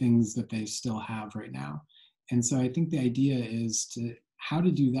the things that they still have right now. And so I think the idea is how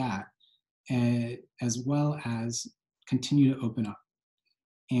to do that, as well as continue to open up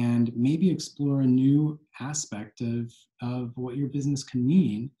and maybe explore a new aspect of what your business can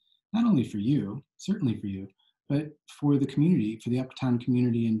mean, not only for you, certainly for you, but for the community, for the Uptown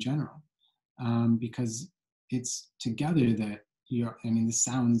community in general. Because it's together that this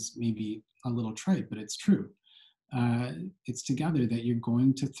sounds maybe a little trite, but it's true. It's together that you're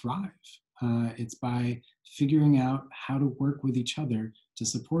going to thrive. It's by figuring out how to work with each other to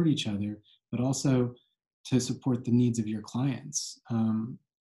support each other, but also to support the needs of your clients.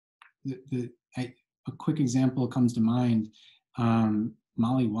 A quick example comes to mind.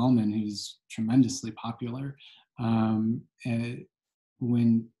 Molly Wellman, who's tremendously popular,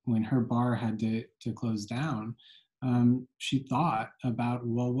 when her bar had to close down, she thought about,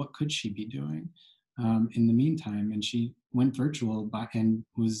 well, what could she be doing in the meantime? And she went virtual and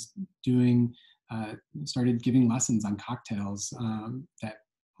was doing, started giving lessons on cocktails that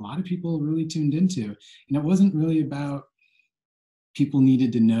a lot of people really tuned into. And it wasn't really about people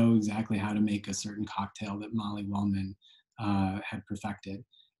needed to know exactly how to make a certain cocktail that Molly Wellman had perfected.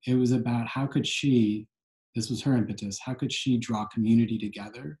 It was about how could she, this was her impetus, how could she draw community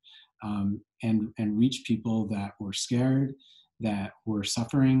together and reach people that were scared, that were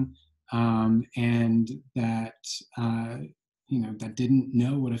suffering, and that that didn't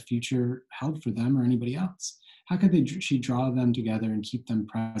know what a future held for them or anybody else. How could she draw them together and keep them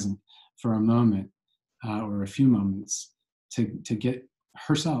present for a moment or a few moments to get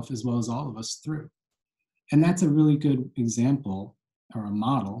herself as well as all of us through? And that's a really good example or a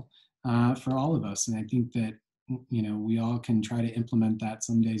model for all of us. And I think that, we all can try to implement that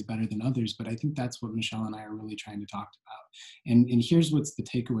some days better than others, but I think that's what Michelle and I are really trying to talk about. And here's what's the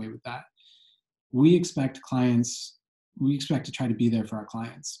takeaway with that. We expect to try to be there for our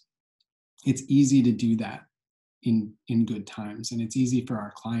clients. It's easy to do that in good times, and it's easy for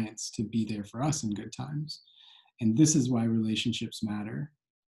our clients to be there for us in good times. And this is why relationships matter.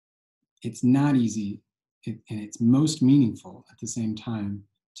 It's not easy, and it's most meaningful at the same time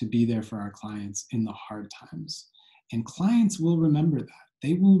to be there for our clients in the hard times. And clients will remember that.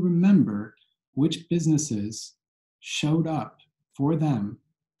 They will remember which businesses showed up for them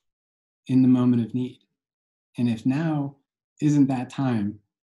in the moment of need. And if now isn't that time,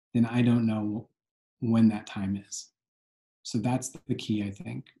 then I don't know when that time is. So that's the key, I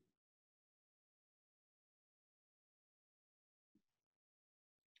think.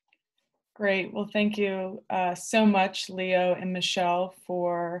 Great. Well, thank you so much, Leo and Michelle,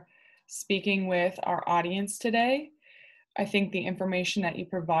 for speaking with our audience today. I think the information that you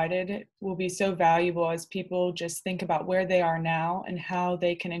provided will be so valuable as people just think about where they are now and how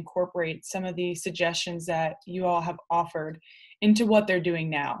they can incorporate some of the suggestions that you all have offered into what they're doing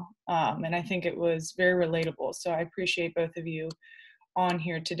now. And I think it was very relatable. So I appreciate both of you on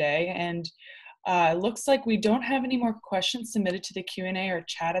here today. And it looks like we don't have any more questions submitted to the Q&A or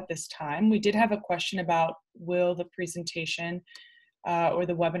chat at this time. We did have a question about, will the presentation or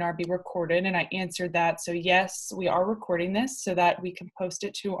the webinar be recorded? And I answered that. So yes, we are recording this so that we can post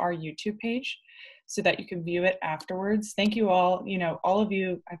it to our YouTube page so that you can view it afterwards. Thank you all. All of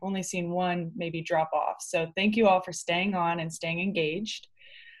you, I've only seen one maybe drop off. So thank you all for staying on and staying engaged.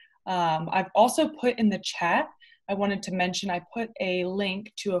 I've also put in the chat, I wanted to mention, I put a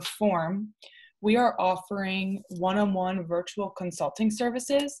link to a form. We are offering one-on-one virtual consulting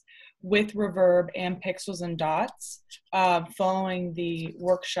services with Reverb and Pixels and Dots following the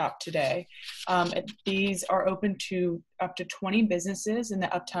workshop today. These are open to up to 20 businesses in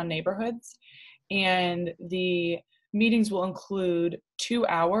the Uptown neighborhoods, and the meetings will include 2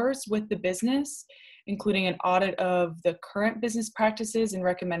 hours with the business, including an audit of the current business practices and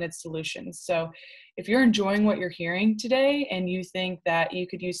recommended solutions. So if you're enjoying what you're hearing today and you think that you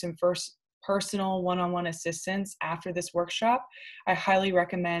could use some personal one-on-one assistance after this workshop, I highly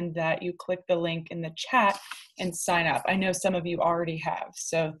recommend that you click the link in the chat and sign up. I know some of you already have,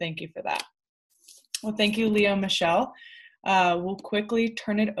 so thank you for that. Well, thank you, Leo, Michelle. We'll quickly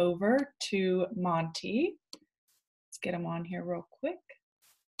turn it over to Monte. Let's get him on here real quick.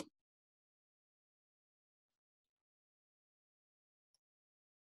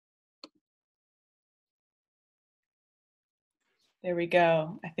 There we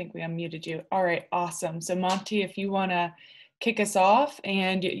go. I think we unmuted you. All right, awesome. So Monte, if you want to kick us off,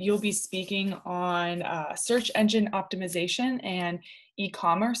 and you'll be speaking on search engine optimization and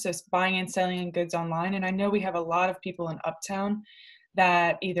e-commerce, so buying and selling goods online. And I know we have a lot of people in Uptown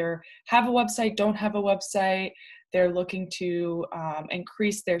that either have a website, don't have a website, they're looking to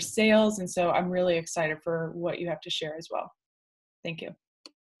increase their sales. And so I'm really excited for what you have to share as well. Thank you.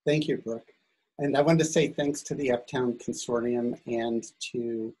 Thank you, Brooke. And I wanted to say thanks to the Uptown Consortium and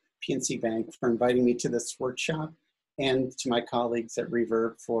to PNC Bank for inviting me to this workshop, and to my colleagues at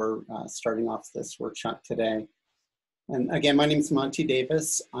Reverb for starting off this workshop today. And again, my name is Monte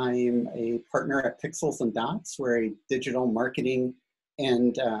Davis. I'm a partner at Pixels and Dots. We're a digital marketing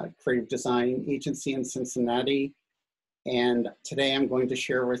and creative design agency in Cincinnati. And today I'm going to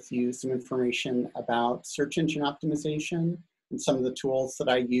share with you some information about search engine optimization and some of the tools that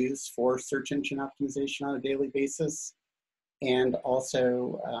I use for search engine optimization on a daily basis. And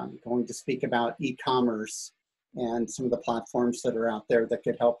also going to speak about e-commerce and some of the platforms that are out there that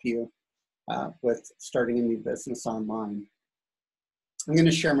could help you with starting a new business online. I'm going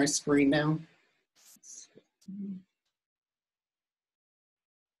to share my screen now.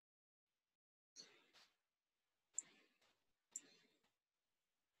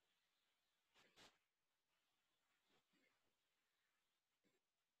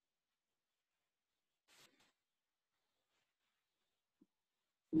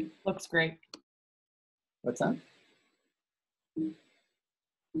 Looks great. What's that?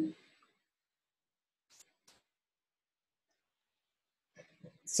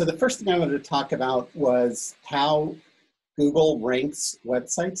 So the first thing I wanted to talk about was how Google ranks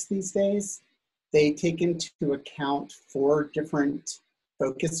websites these days. They take into account 4 different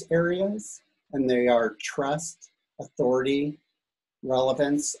focus areas, and they are trust, authority,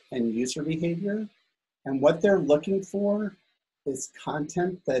 relevance, and user behavior. And what they're looking for is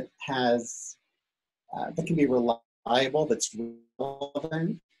content that has, that can be reliable, that's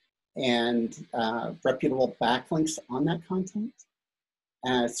relevant, and reputable backlinks on that content.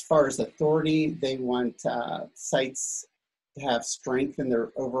 As far as authority, they want sites to have strength in their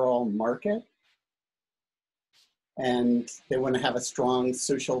overall market. And they want to have a strong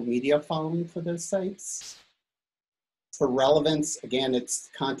social media following for those sites. For relevance, again, its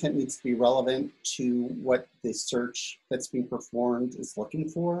content needs to be relevant to what the search that's being performed is looking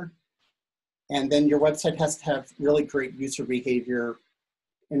for. And then your website has to have really great user behavior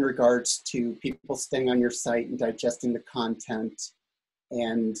in regards to people staying on your site and digesting the content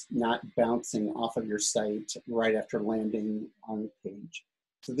and not bouncing off of your site right after landing on the page.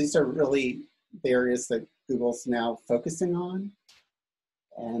 So these are really the areas that Google's now focusing on,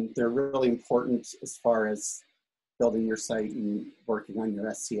 and they're really important as far as building your site and working on your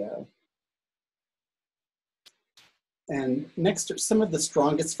SEO. And next are some of the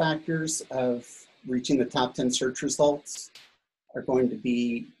strongest factors of reaching the top 10 search results are going to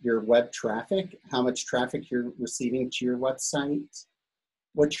be your web traffic, how much traffic you're receiving to your website,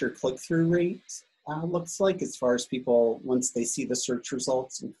 what your click-through rate looks like as far as people, once they see the search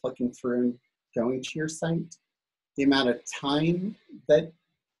results and clicking through and going to your site, the amount of time that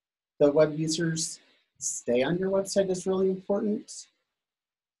the web users stay on your website is really important.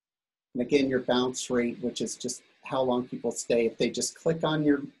 And again, your bounce rate, which is just how long people stay. If they just click on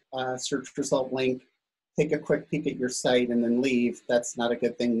your search result link, take a quick peek at your site and then leave, that's not a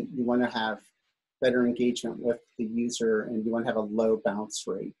good thing. You want to have better engagement with the user, and you want to have a low bounce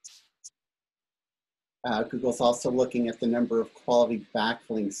rate. Google's also looking at the number of quality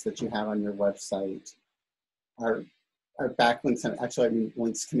backlinks that you have on your website. Our backlinks, actually I mean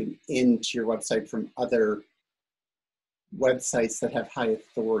links coming into your website from other websites that have high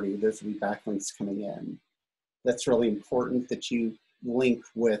authority. Those will be backlinks coming in. That's really important that you link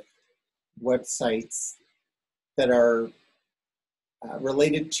with websites that are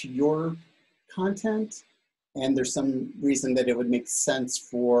related to your content, and there's some reason that it would make sense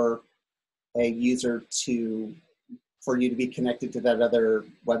for a user for you to be connected to that other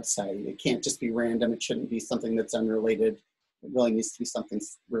website. It can't just be random. It shouldn't be something that's unrelated. It really needs to be something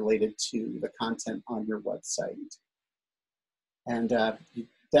related to the content on your website. And you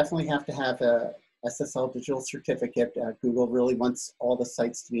definitely have to have a SSL digital certificate. Google really wants all the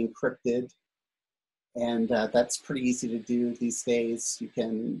sites to be encrypted. And that's pretty easy to do these days. You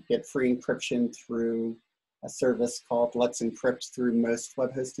can get free encryption through a service called Let's Encrypt through most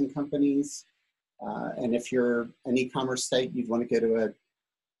web hosting companies. And if you're an e-commerce site, you'd want to go to a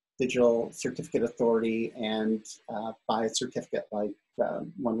digital certificate authority and buy a certificate like,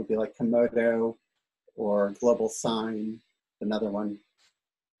 one would be like Komodo or Global Sign, another one.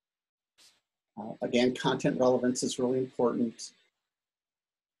 Again, content relevance is really important.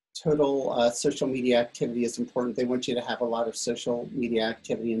 Total social media activity is important. They want you to have a lot of social media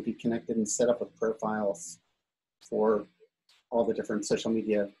activity and be connected and set up with profiles for all the different social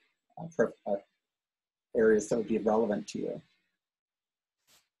media areas that would be relevant to you.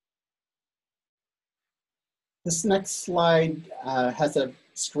 This next slide has a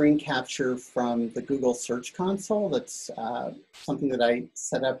screen capture from the Google Search Console. That's something that I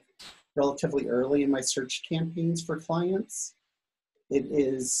set up relatively early in my search campaigns for clients. It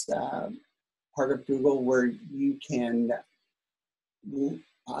is part of Google where you can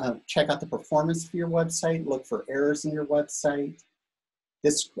check out the performance of your website, look for errors in your website.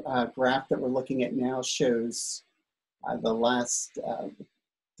 This graph that we're looking at now shows the last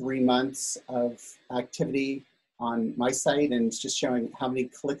 3 months of activity on my site, and it's just showing how many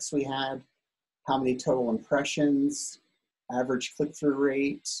clicks we had, how many total impressions, average click-through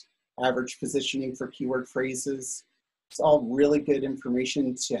rate, average positioning for keyword phrases. It's all really good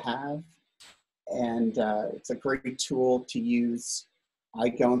information to have, and it's a great tool to use. I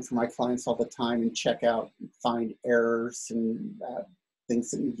go in for my clients all the time and check out and find errors and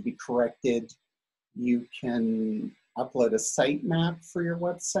things that need to be corrected. You can upload a sitemap for your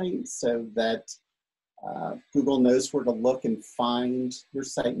website so that Google knows where to look and find your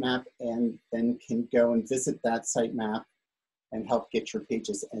sitemap, and then can go and visit that sitemap and help get your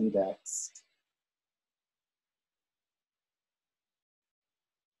pages indexed.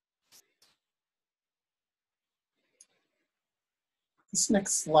 This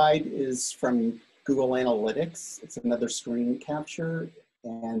next slide is from Google Analytics. It's another screen capture,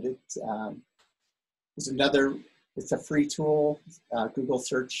 and it's a free tool. Google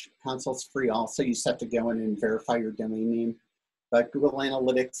Search Console's free also. You just have to go in and verify your domain name. But Google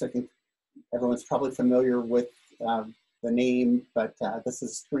Analytics, I think everyone's probably familiar with the name, but this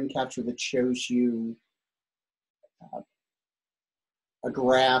is a screen capture that shows you a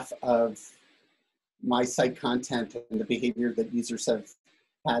graph of my site content and the behavior that users have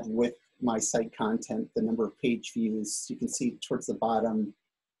had with my site content, the number of page views. You can see towards the bottom,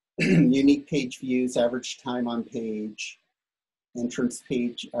 unique page views, average time on page, entrance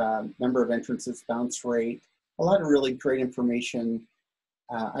page, number of entrances, bounce rate, a lot of really great information.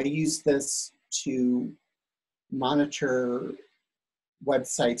 I use this to monitor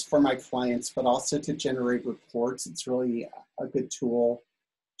websites for my clients, but also to generate reports. It's really a good tool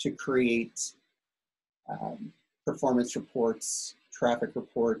to create performance reports, traffic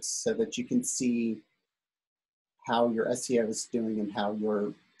reports, so that you can see how your SEO is doing and how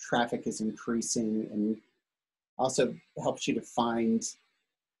your traffic is increasing, and also helps you to find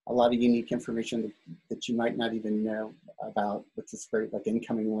a lot of unique information that you might not even know about, which is great, like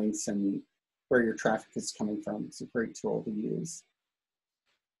incoming links and where your traffic is coming from. It's a great tool to use.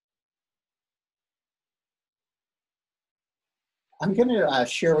 I'm going to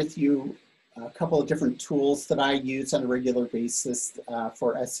share with you a couple of different tools that I use on a regular basis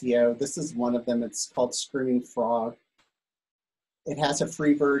for SEO. This is one of them. It's called Screaming Frog. It has a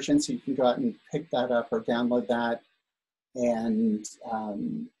free version, so you can go out and pick that up or download that. And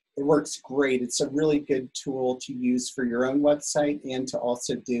it works great. It's a really good tool to use for your own website and to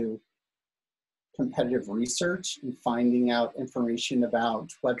also do competitive research and finding out information about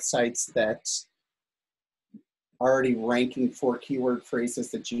websites that are already ranking for keyword phrases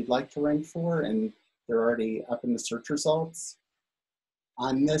that you'd like to rank for, and they're already up in the search results.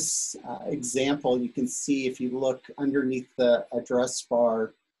 On this example, you can see if you look underneath the address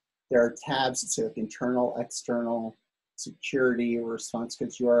bar, there are tabs that say like internal, external, security, response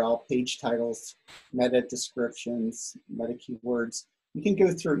codes, URL, page titles, meta descriptions, meta keywords. You can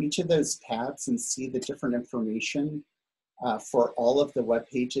go through each of those tabs and see the different information for all of the web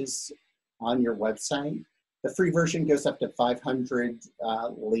pages on your website. The free version goes up to 500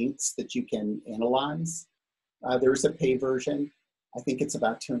 links that you can analyze. There's a pay version. I think it's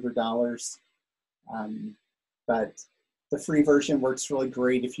about $200. But the free version works really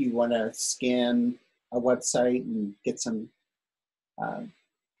great if you want to scan a website and get some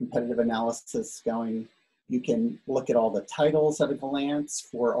competitive analysis going. You can look at all the titles at a glance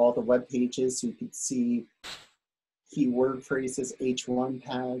for all the web pages. So you can see keyword phrases, H1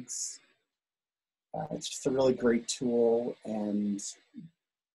 tags. It's just a really great tool, and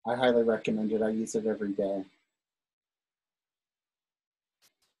I highly recommend it. I use it every day.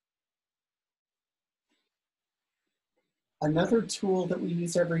 Another tool that we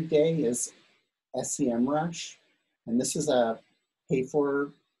use every day is SEMrush, and this is a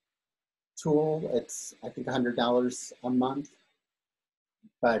pay-for tool. It's, I think, $100 a month,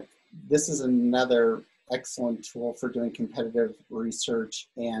 but this is another excellent tool for doing competitive research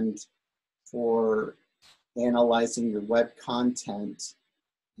and for analyzing your web content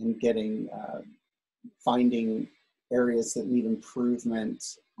and getting, finding areas that need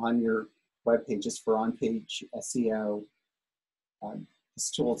improvement on your web pages for on-page SEO. This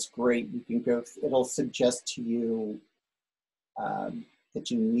tool is great. You can go, it'll suggest to you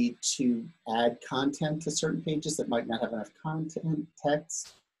that you need to add content to certain pages that might not have enough content,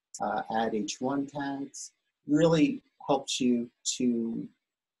 text, add H1 tags. Really helps you to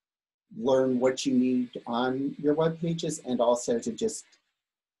learn what you need on your web pages, and also to just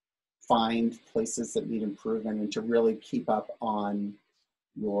find places that need improvement and to really keep up on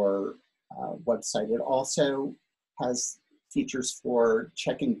your website. It also has features for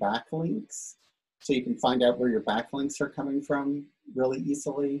checking backlinks, so you can find out where your backlinks are coming from really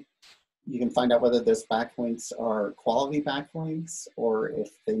easily. You can find out whether those backlinks are quality backlinks or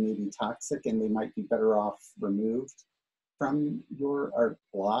if they may be toxic and they might be better off removed from your, or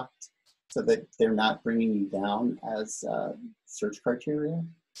blocked, so that they're not bringing you down as search criteria.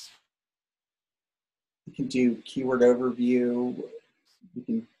 You can do keyword overview. You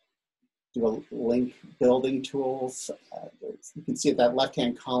can do a link building tools. You can see at that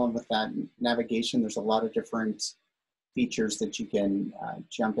left-hand column with that navigation, there's a lot of different features that you can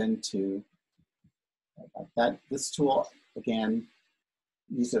jump into. This tool, again,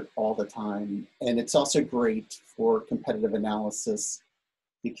 use it all the time. And it's also great for competitive analysis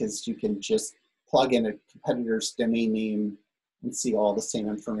because you can just plug in a competitor's domain name and see all the same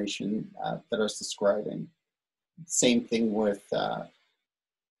information that I was describing. Same thing with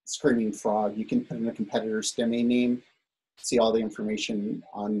Screaming Frog. You can put in a competitor's domain name, see all the information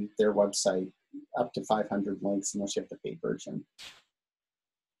on their website, up to 500 links unless you have the paid version.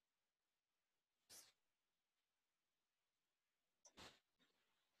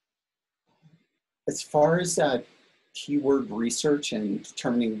 As far as keyword research and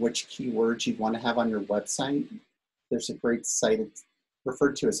determining which keywords you want to have on your website, there's a great site. It's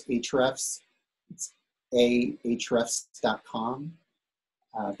referred to as Ahrefs. It's ahrefs.com.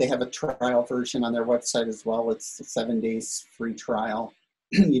 They have a trial version on their website as well. It's a 7 days free trial.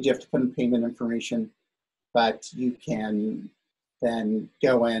 You do have to put in payment information, but you can then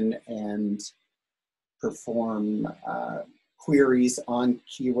go in and perform queries on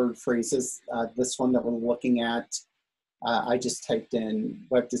keyword phrases. This one that we're looking at, I just typed in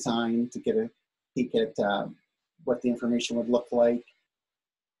web design to get a peek at what the information would look like.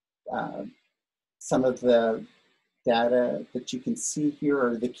 Some of the data that you can see here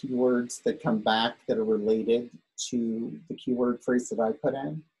are the keywords that come back that are related to the keyword phrase that I put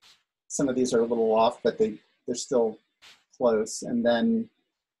in. Some of these are a little off, but they're still close. And then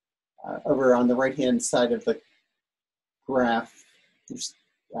over on the right-hand side of the graph, there's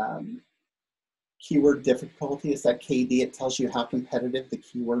keyword difficulty. Is that KD? It tells you how competitive the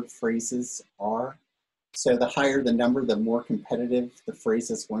keyword phrases are. So the higher the number, the more competitive the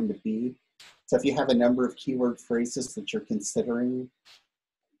phrase is going to be. So if you have a number of keyword phrases that you're considering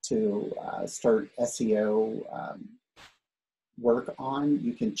to start SEO work on,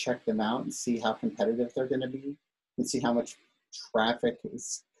 you can check them out and see how competitive they're going to be. You can see how much traffic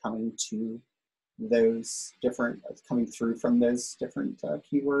is coming to those different, coming through from those different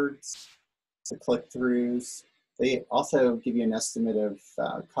keywords, the click-throughs. They also give you an estimate of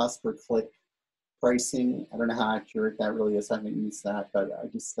cost per click pricing. I don't know how accurate that really is. I haven't used that, but I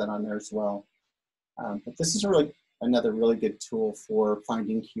just set on there as well. But this is another really good tool for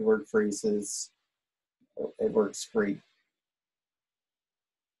finding keyword phrases. It works great.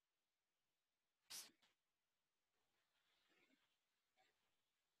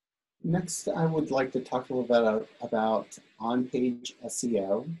 Next, I would like to talk a little bit about on-page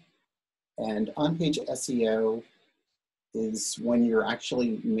SEO. And on-page SEO is when you're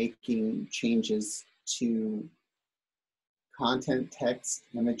actually making changes to content, text,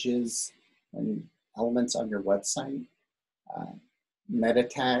 images, and elements on your website. Meta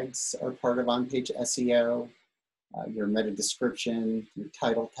tags are part of on-page SEO. Your meta description, your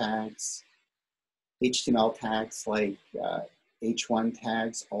title tags, HTML tags like H1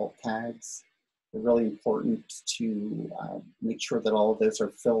 tags, alt tags. They're really important to make sure that all of those are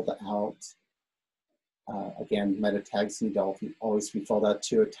filled out. Again, meta tags need to always be filled out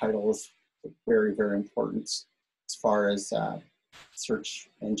too. A title is very, very important as far as search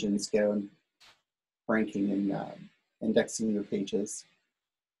engines go and ranking and indexing your pages.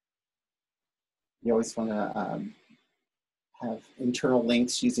 You always want to have internal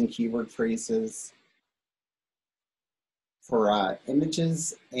links using keyword phrases. For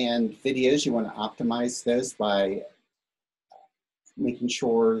images and videos, you want to optimize those by making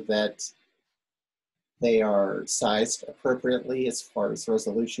sure that they are sized appropriately as far as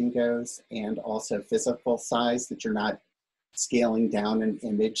resolution goes, and also physical size, that you're not scaling down an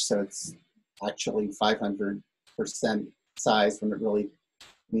image so it's actually 500% size when it really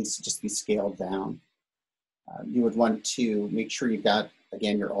needs to just be scaled down. You would want to make sure you've got,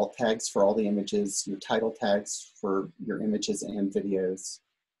 again, your alt tags for all the images, your title tags for your images and videos.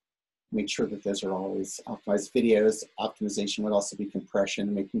 Make sure that those are always optimized. Videos optimization would also be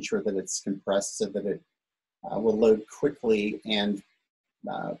compression, making sure that it's compressed so that it will load quickly and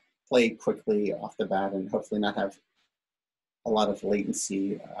play quickly off the bat, and hopefully not have a lot of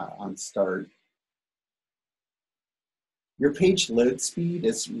latency on start. Your page load speed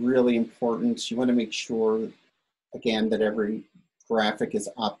is really important. You want to make sure, again, that every graphic is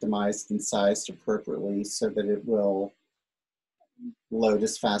optimized and sized appropriately so that it will load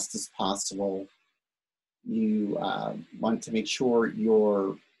as fast as possible. You want to make sure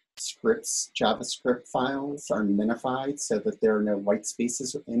your scripts, JavaScript files are minified so that there are no white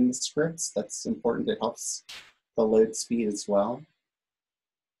spaces in the scripts. That's important. It helps the load speed as well.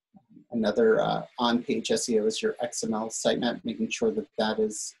 Another on-page SEO is your XML sitemap, making sure that that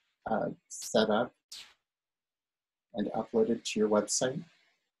is set up and uploaded to your website.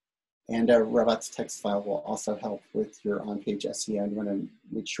 And a robots text file will also help with your on-page SEO. You want to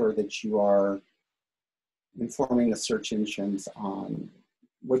make sure that you are informing the search engines on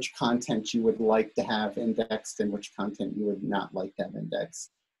which content you would like to have indexed and which content you would not like to have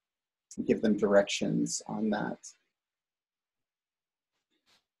indexed. Give them directions on that.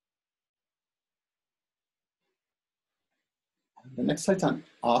 The next slide's on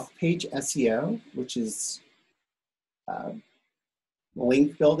off-page SEO, which is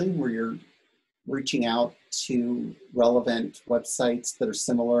link building, where you're reaching out to relevant websites that are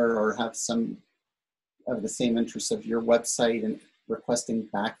similar or have some of the same interests of your website and requesting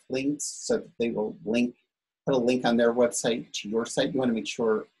backlinks so that they will put a link on their website to your site. You want to make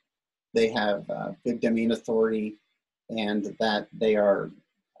sure they have good domain authority and that they are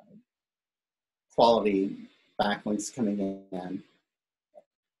quality backlinks coming in.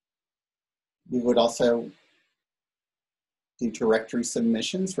 We would also do directory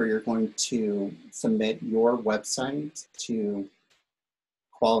submissions where you're going to submit your website to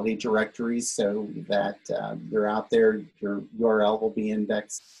quality directories so that you're out there, your URL will be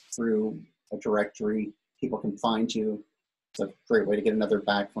indexed through a directory. People can find you. It's a great way to get another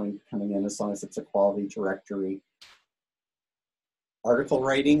backlink coming in as long as it's a quality directory. Article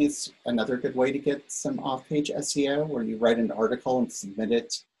writing is another good way to get some off-page SEO, where you write an article and submit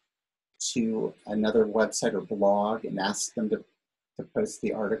it to another website or blog and ask them to post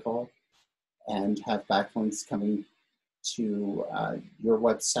the article and have backlinks coming to your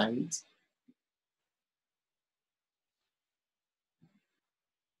website.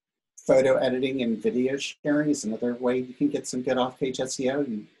 Photo editing and video sharing is another way you can get some good off-page SEO.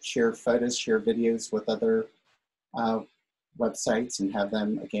 You share photos, share videos with other websites and have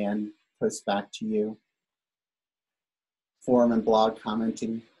them, again, post back to you. Forum and blog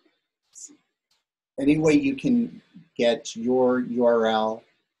commenting. Any way you can get your URL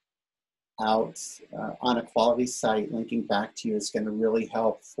out on a quality site linking back to you is going to really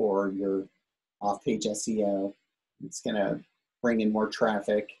help for your off-page SEO. It's going to bring in more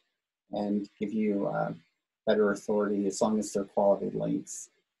traffic and give you better authority as long as they're quality links.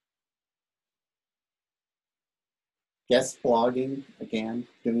 Guest blogging, again,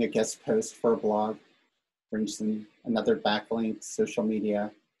 doing a guest post for a blog brings in another backlink. Social media,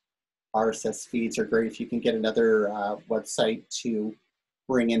 RSS feeds are great if you can get another website to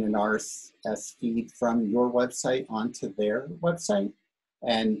bring in an RSS feed from your website onto their website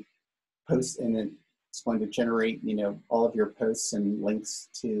and post, and it's going to generate, all of your posts and links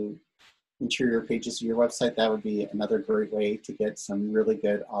to interior pages of your website. That would be another great way to get some really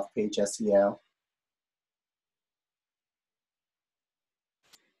good off-page SEO.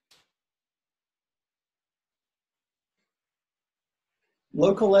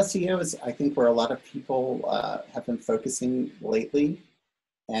 Local SEO is, I think, where a lot of people have been focusing lately,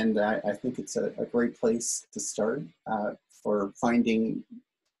 and I think it's a great place to start for finding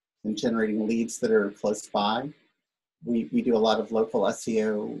and generating leads that are close by. We do a lot of local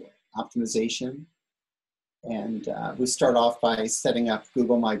SEO optimization, and we start off by setting up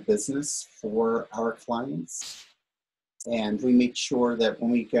Google My Business for our clients, and we make sure that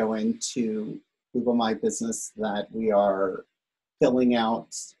when we go into Google My Business that we are filling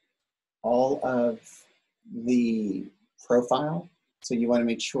out all of the profile. So you want to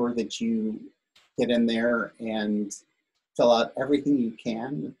make sure that you get in there and fill out everything you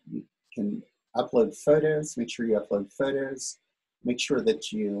can. You can upload photos, make sure you upload photos, make sure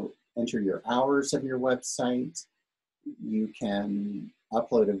that you enter your hours of your website. You can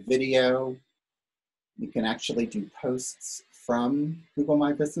upload a video. You can actually do posts from Google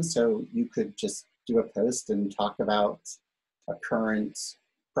My Business. So you could just do a post and talk about a current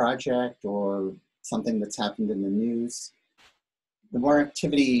project or something that's happened in the news. The more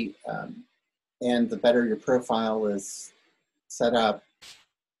activity and the better your profile is set up,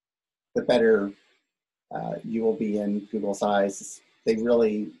 the better you will be in Google's eyes. They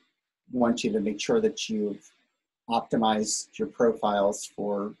really want you to make sure that you've optimized your profiles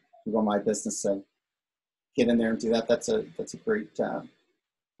for Google My Business. So get in there and do that. That's a great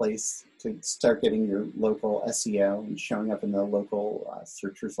place to start getting your local SEO and showing up in the local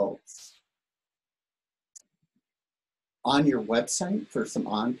search results. On your website, for some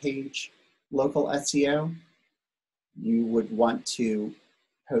on-page local SEO, you would want to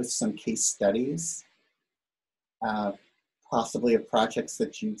post some case studies, possibly of projects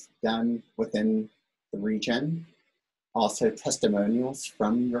that you've done within the region. Also, testimonials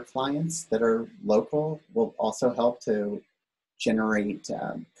from your clients that are local will also help to generate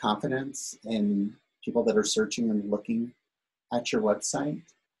confidence in people that are searching and looking at your website.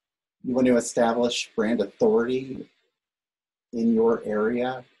 You want to establish brand authority in your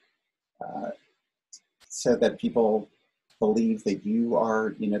area so that people believe that you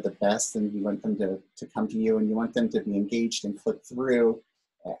are, the best, and you want them to come to you, and you want them to be engaged and click through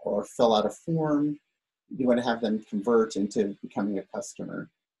or fill out a form. You want to have them convert into becoming a customer.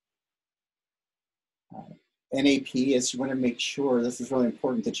 NAP is, you want to make sure, this is really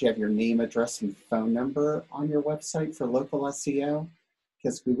important, that you have your name, address, and phone number on your website for local SEO,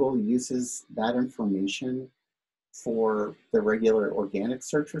 because Google uses that information for the regular organic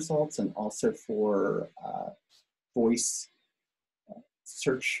search results and also for voice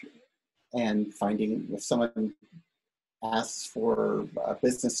search and finding. If someone asks for a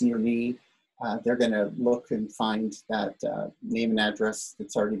business near me, they're going to look and find that name and address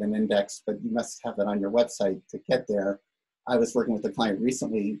that's already been indexed, but you must have that on your website to get there. I was working with a client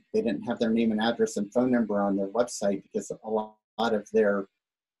recently. They didn't have their name and address and phone number on their website because a lot of their,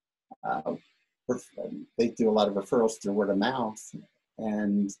 they do a lot of referrals through word of mouth,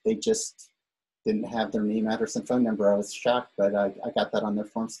 and they just didn't have their name, address, and phone number. I was shocked, but I got that on their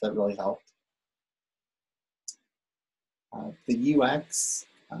form, so that really helped. The UX,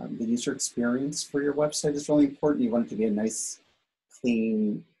 the user experience for your website is really important. You want it to be a nice,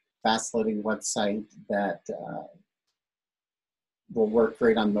 clean, fast-loading website that will work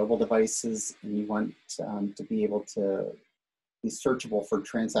great on mobile devices, and you want to be able to be searchable for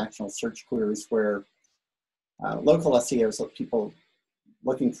transactional search queries where local SEOs are people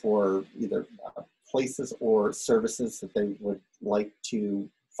looking for either places or services that they would like to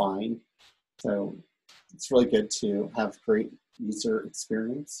find. So it's really good to have great user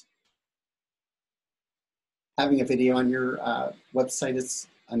experience. Having a video on your website is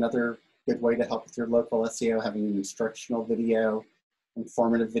another good way to help with your local SEO, having an instructional video,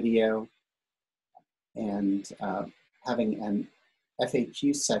 informative video, and having an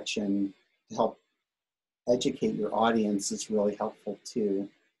FAQ section to help educate your audience is really helpful too,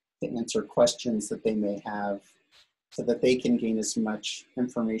 to answer questions that they may have so that they can gain as much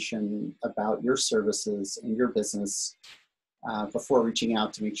information about your services and your business before reaching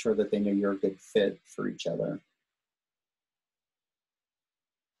out, to make sure that they know you're a good fit for each other.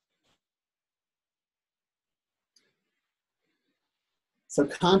 So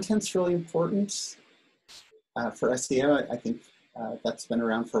content's really important for SEO. I think that's been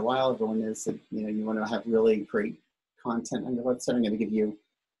around for a while. Everyone knows that you want to have really great content on your website. I'm going to give you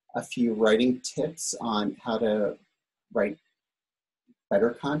a few writing tips on how to write better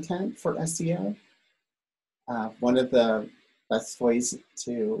content for SEO. One of the best ways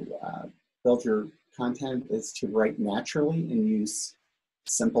to build your content is to write naturally and use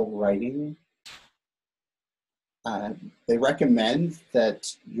simple writing. They recommend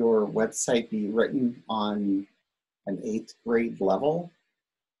that your website be written on an 8th grade level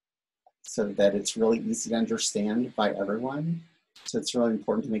so that it's really easy to understand by everyone. So it's really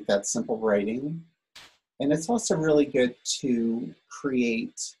important to make that simple writing. And it's also really good to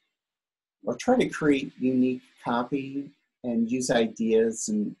create or try to create unique copy and use ideas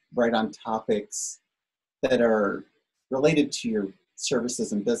and write on topics that are related to your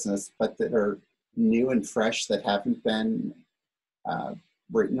services and business, but that are new and fresh, that haven't been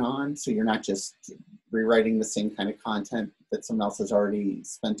written on. So you're not just rewriting the same kind of content that someone else has already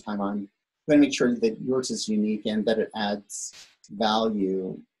spent time on. You want to make sure that yours is unique and that it adds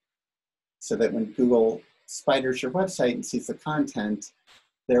value so that when Google spiders your website and sees the content,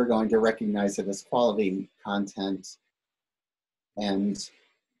 they're going to recognize it as quality content, and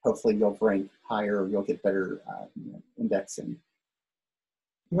hopefully you'll rank higher, or you'll get better indexing.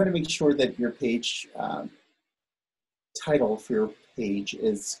 You want to make sure that your page title for your page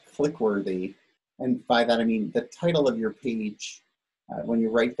is click-worthy. And by that, I mean the title of your page, when you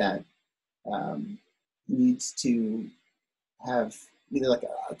write that, needs to have either like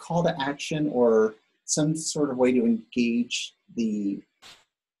a call to action or some sort of way to engage the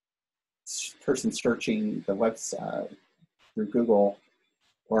person searching the website through Google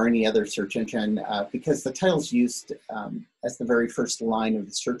or any other search engine, because the title's used as the very first line of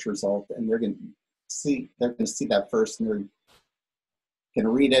the search result, and they're going to see that first, and they're going to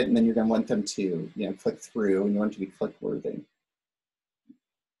read it, and then you're going to want them to click through, and you want it to be click-worthy.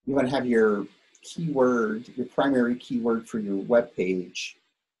 You want to have your keyword, your primary keyword for your web page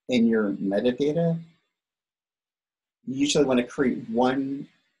in your metadata. You usually want to create one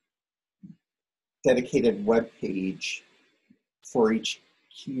dedicated web page for each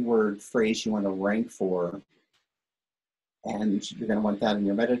keyword phrase you want to rank for, and you're going to want that in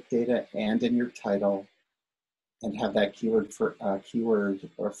your metadata and in your title, and have that keyword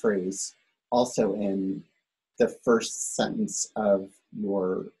or phrase also in the first sentence of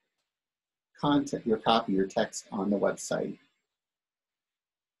your content, your copy, your text on the website.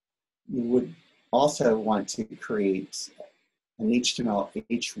 You would also want to create an HTML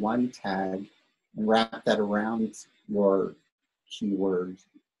H1 tag and wrap that around your keyword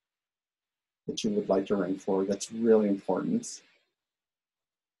that you would like to rank for. That's really important.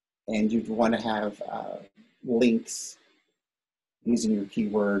 And you'd want to have links using your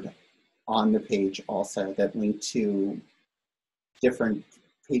keyword on the page also that link to different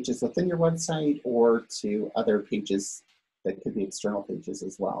pages within your website or to other pages that could be external pages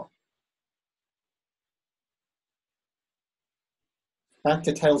as well. Back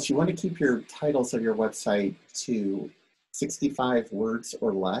to titles, you want to keep your titles of your website to 65 words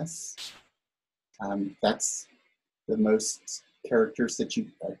or less. That's the most characters that you,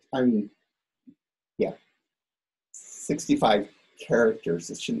 65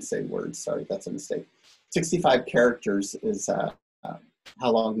 characters. I shouldn't say words, sorry, that's a mistake. 65 characters is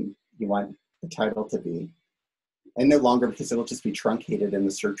how long you want the title to be. And no longer, because it'll just be truncated in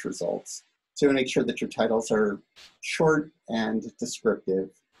the search results. So make sure that your titles are short and descriptive.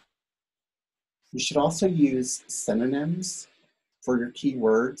 You should also use synonyms for your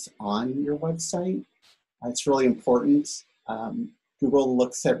keywords on your website. It's really important. Google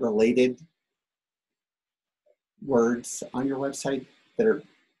looks at related words on your website that are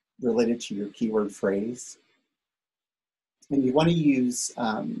related to your keyword phrase. And you want to use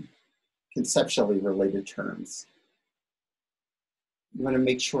conceptually related terms. You want to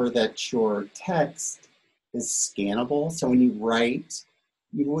make sure that your text is scannable. So when you write,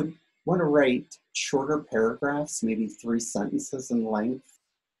 you would want to write shorter paragraphs, maybe 3 sentences in length.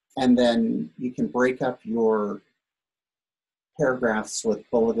 And then you can break up your paragraphs with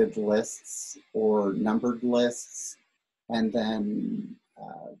bulleted lists or numbered lists. And then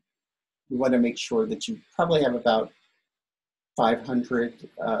you want to make sure that you probably have about 500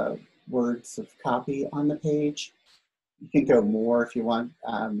 words of copy on the page. You can go more if you want.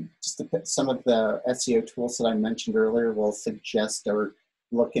 Just to put some of the SEO tools that I mentioned earlier will suggest or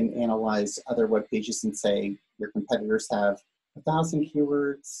look and analyze other web pages and say your competitors have 1,000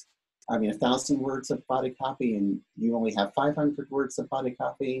 keywords, 1,000 words of body copy, and you only have 500 words of body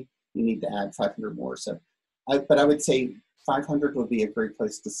copy. You need to add 500 more. So, but I would say 500 would be a great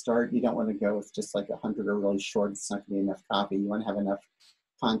place to start. You don't want to go with just like 100 or really short. It's not going to be enough copy. You want to have enough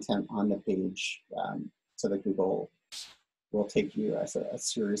content on the page so that Google will take you as a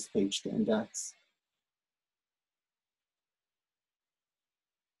serious page to index.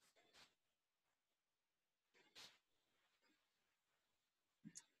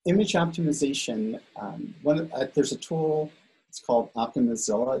 Image optimization, there's a tool, it's called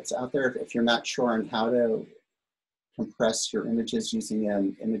Optimizilla. It's out there if you're not sure on how to compress your images using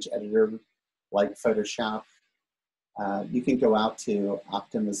an image editor like Photoshop. You can go out to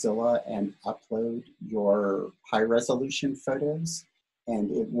Optimizilla and upload your high resolution photos, and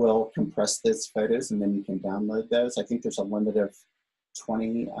it will compress those photos, and then you can download those. I think there's a limit of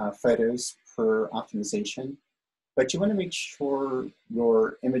 20 photos per optimization, but you want to make sure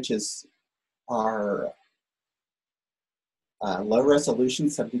your images are low resolution,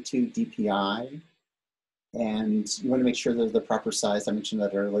 72 dpi, and you want to make sure they're the proper size. I mentioned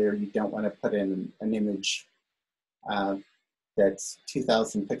that earlier. You don't want to put in an image that's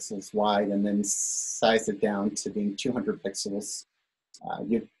 2,000 pixels wide and then size it down to being 200 pixels.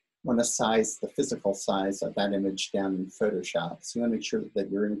 You'd want to size the physical size of that image down in Photoshop. So you want to make sure that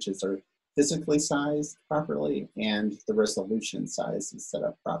your images are physically sized properly and the resolution size is set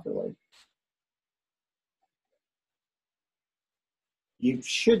up properly. You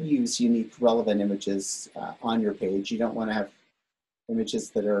should use unique relevant images on your page. You don't want to have images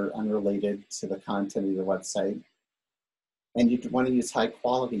that are unrelated to the content of your website. And you'd want to use high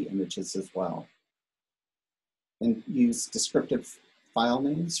quality images as well. And use descriptive file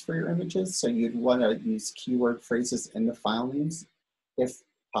names for your images. So you'd want to use keyword phrases in the file names if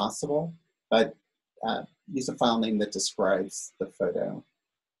possible, but use a file name that describes the photo.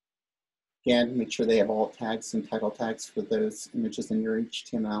 Again, make sure they have alt tags and title tags for those images in your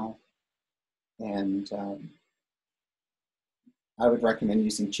HTML. And I would recommend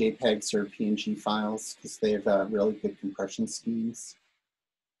using JPEGs or PNG files because they have really good compression schemes.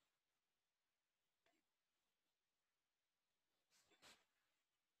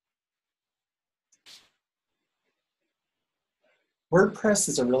 WordPress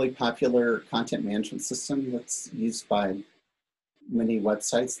is a really popular content management system that's used by many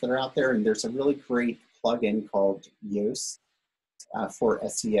websites that are out there, and there's a really great plugin called Yoast for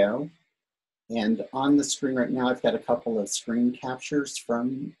SEO. And on the screen right now, I've got a couple of screen captures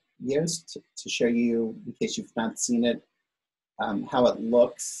from Yoast to show you, in case you've not seen it, how it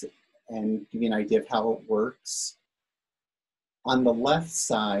looks and give you an idea of how it works. On the left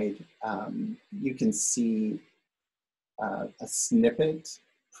side, you can see a snippet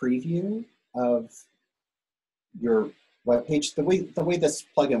preview of your web page. The way this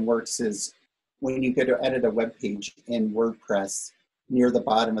plugin works is when you go to edit a web page in WordPress, near the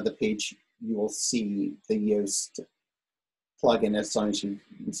bottom of the page, you will see the Yoast plugin, as long as you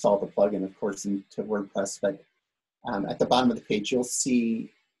install the plugin, of course, into WordPress. But at the bottom of the page, you'll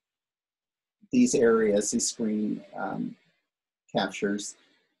see these areas, these screen captures,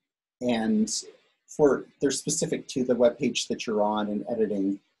 and they're specific to the web page that you're on and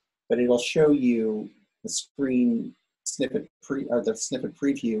editing, but it'll show you the screen snippet the snippet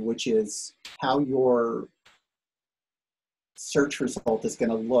preview, which is how your search result is going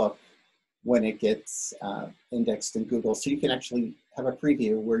to look when it gets indexed in Google. So you can actually have a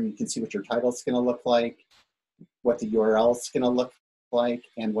preview where you can see what your title is going to look like, what the URL is going to look like,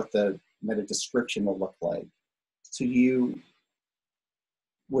 and what the meta description will look like. So you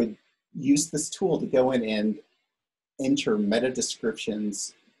would use this tool to go in and enter meta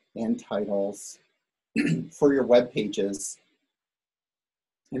descriptions and titles for your web pages.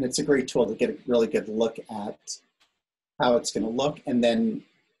 And it's a great tool to get a really good look at how it's going to look. And then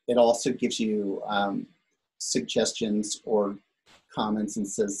it also gives you suggestions or comments and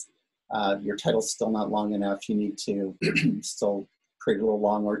says, your title's still not long enough. You need to still create a little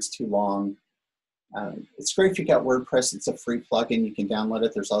long, or it's too long. It's great if you got WordPress. It's a free plugin. You can download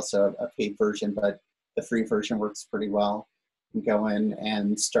it. There's also a paid version, but the free version works pretty well. You can go in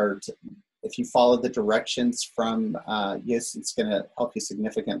and start. If you follow the directions from Yoast, it's going to help you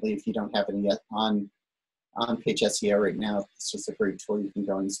significantly if you don't have any yet on page SEO right now. It's just a great tool you can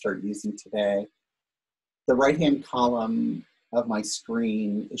go and start using today. The right-hand column of my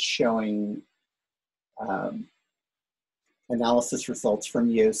screen is showing analysis results from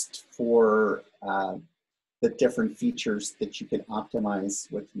Yoast for the different features that you can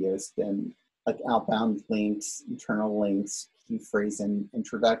optimize with Yoast, and like outbound links, internal links, key phrase and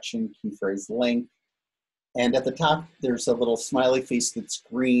introduction, key phrase link. And at the top, there's a little smiley face that's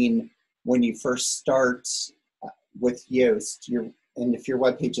green when you first start with Yoast. And if your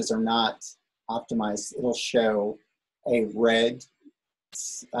web pages are not optimized, it'll show a red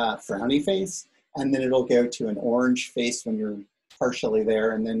frowny face, and then it'll go to an orange face when you're partially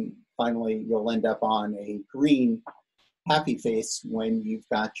there, and then finally you'll end up on a green happy face when you've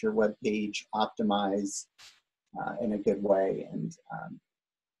got your web page optimized in a good way. And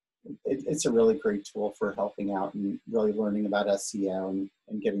it's a really great tool for helping out and really learning about SEO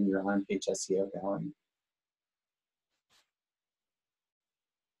and getting your on-page SEO going.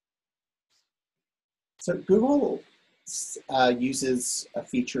 So Google uses a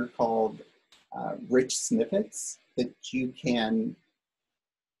feature called rich snippets that you can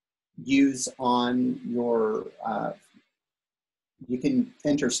use on your, you can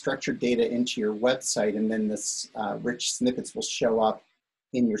enter structured data into your website, and then this rich snippets will show up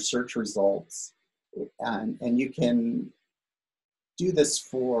in your search results. And you can do this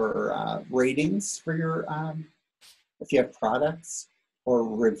for ratings for your, if you have products, or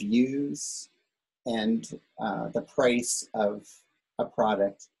reviews, and the price of a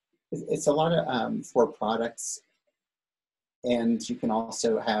product. It's a lot of for products, and you can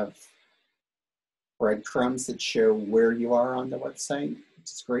also have breadcrumbs that show where you are on the website, which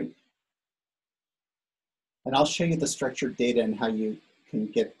is great. And I'll show you the structured data and how you can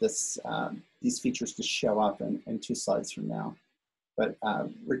get this these features to show up in 2 slides from now. But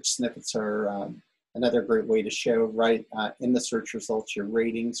rich snippets are another great way to show right in the search results your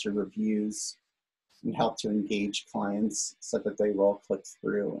ratings, your reviews, and help to engage clients so that they will click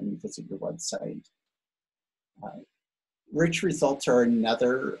through and visit your website. Rich results are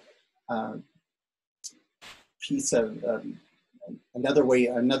another piece of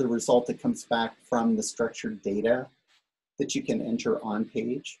another result that comes back from the structured data that you can enter on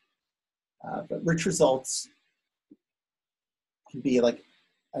page. But rich results can be like,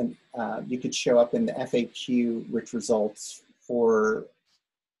 you could show up in the FAQ rich results for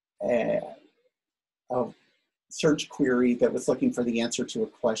a search query that was looking for the answer to a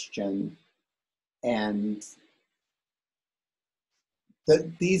question. And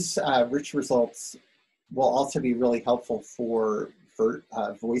these rich results will also be really helpful for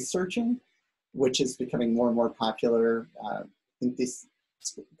voice searching, which is becoming more and more popular. I think this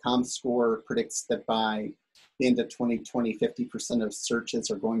ComScore predicts that by the end of 2020, 50% of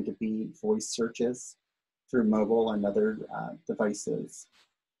searches are going to be voice searches through mobile and other devices.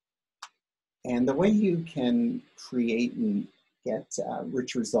 And the way you can create and get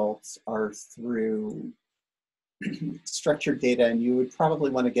rich results are through structured data, and you would probably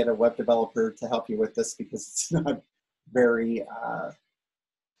want to get a web developer to help you with this because it's not very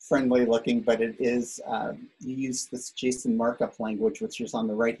friendly looking, but it is, you use this JSON markup language, which is on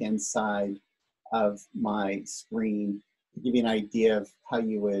the right-hand side of my screen, to give you an idea of how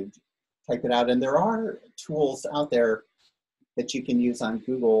you would type it out. And there are tools out there that you can use on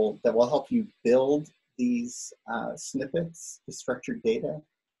Google that will help you build these snippets, the structured data.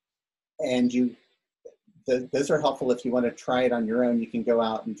 And those are helpful if you want to try it on your own. You can go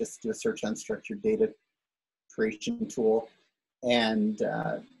out and just do a search on structured data creation tool. And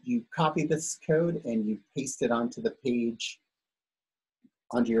you copy this code and you paste it onto the page,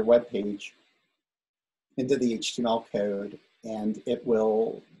 onto your web page, into the HTML code, and it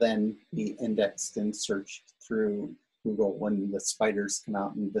will then be indexed and searched through Google when the spiders come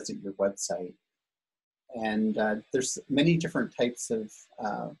out and visit your website. And there's many different types of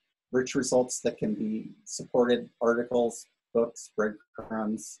rich results that can be supported: articles, books,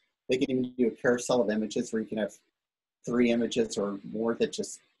 breadcrumbs. They can even do a carousel of images where you can have 3 images or more that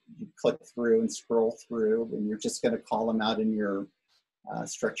just you click through and scroll through, and you're just going to call them out in your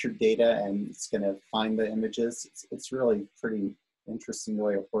structured data, and it's going to find the images. It's really pretty interesting the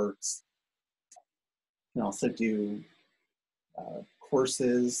way it works. You can also do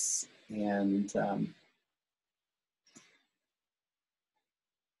courses and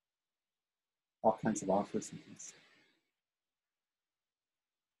all kinds of offers and things.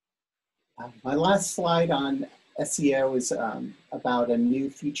 My last slide on SEO is about a new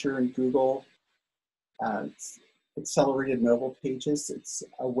feature in Google. It's accelerated mobile pages. It's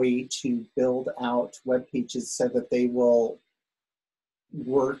a way to build out web pages so that they will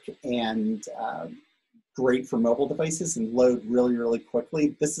work and great for mobile devices and load really, really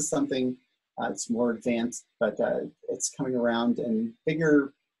quickly. This is something it's more advanced, but it's coming around, and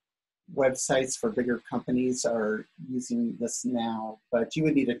bigger websites for bigger companies are using this now, but you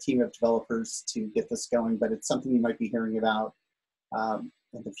would need a team of developers to get this going, but it's something you might be hearing about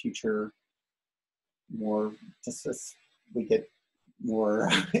in the future more, just as we get more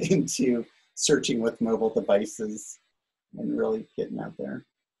into searching with mobile devices and really getting out there.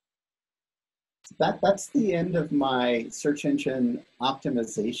 That's the end of my search engine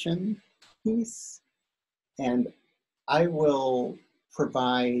optimization piece, and I will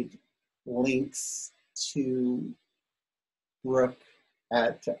provide links to Brooke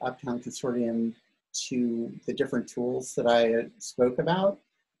at Uptown Consortium to the different tools that I spoke about,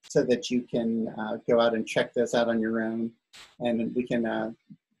 so that you can go out and check those out on your own, and we can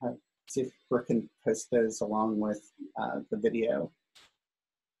see if Brooke can post those along with the video.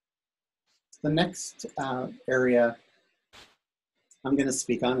 The next area I'm going to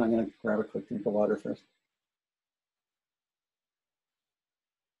speak on, I'm going to grab a quick drink of water first.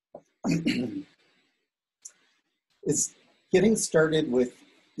 Is getting started with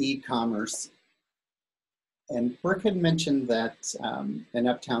e-commerce. And Brooke had mentioned that in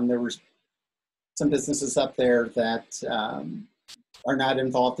Uptown there were some businesses up there that are not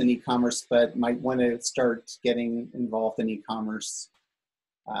involved in e-commerce but might want to start getting involved in e-commerce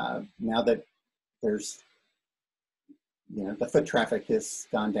now that there's, you know, the foot traffic has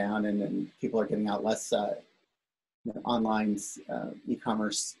gone down and people are getting out less. You know, online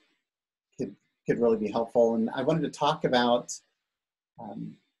e-commerce could really be helpful. And I wanted to talk about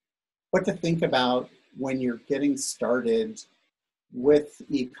what to think about when you're getting started with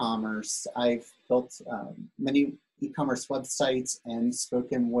e-commerce. I've built many e-commerce websites and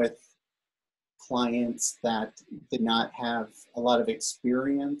spoken with clients that did not have a lot of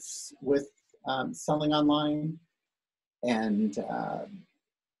experience with selling online, and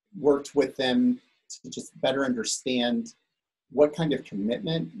worked with them to just better understand what kind of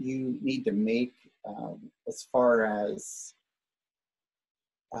commitment you need to make as far as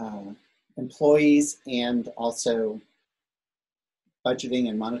employees, and also budgeting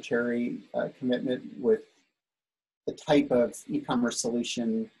and monetary commitment with the type of e-commerce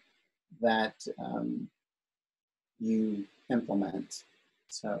solution that you implement.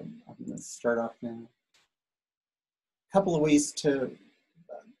 So I'm going to start off now. A couple of ways to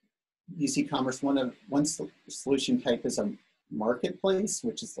use e-commerce. One solution type is a marketplace,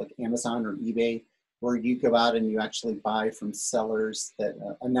 which is like Amazon or eBay, where you go out and you actually buy from sellers, that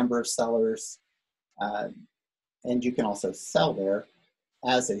a number of sellers, and you can also sell there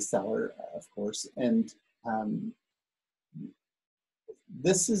as a seller, of course. And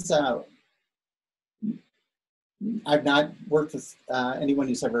this is I've not worked with anyone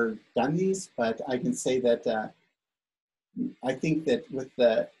who's ever done these, but I can say that I think that with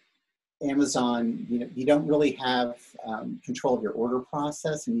the Amazon, you know, you don't really have control of your order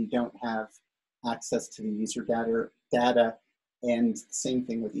process, and you don't have access to the user data, and same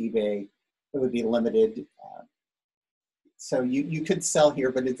thing with eBay, it would be limited. So you could sell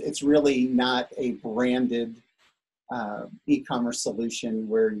here, but it's really not a branded e-commerce solution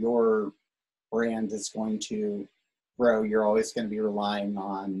where your brand is going to grow. You're always going to be relying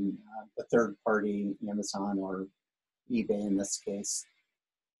on the third party, Amazon or eBay in this case.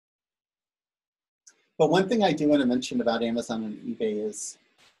 But one thing I do want to mention about Amazon and eBay is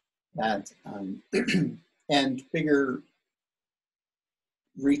that, and bigger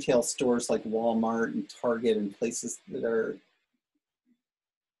retail stores like Walmart and Target and places that are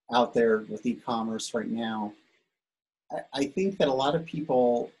out there with e-commerce right now, I think that a lot of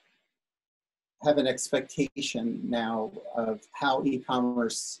people have an expectation now of how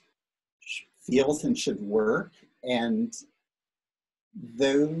e-commerce feels and should work. And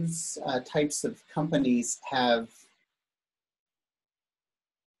those types of companies have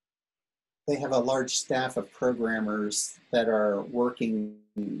a large staff of programmers that are working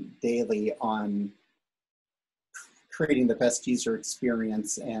daily on creating the best user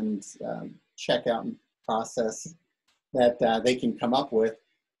experience and checkout process that they can come up with.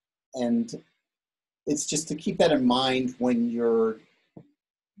 And it's just to keep that in mind when you're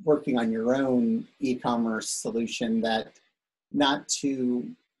working on your own e-commerce solution, that not to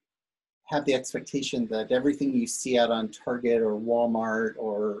have the expectation that everything you see out on Target or Walmart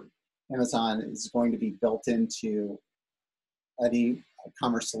or Amazon is going to be built into an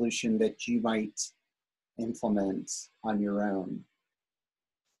e-commerce solution that you might implement on your own.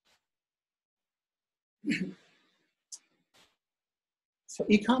 So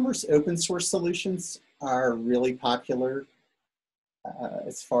e-commerce open source solutions are really popular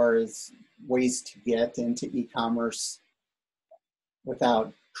as far as ways to get into e-commerce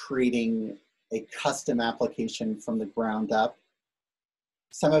without creating a custom application from the ground up.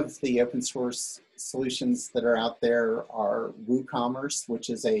 Some of the open source solutions that are out there are WooCommerce, which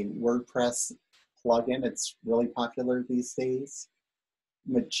is a WordPress plugin. It's really popular these days.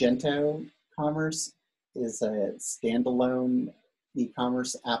 Magento Commerce is a standalone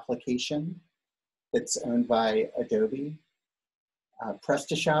e-commerce application that's owned by Adobe.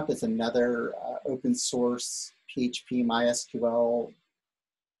 PrestaShop is another open source PHP MySQL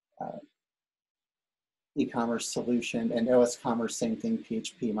e-commerce solution, and OS Commerce, same thing,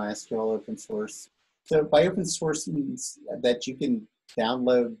 PHP MySQL open source. So by open source means that you can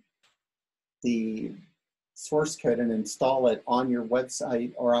download the source code and install it on your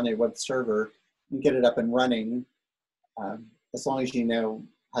website or on a web server and get it up and running, as long as you know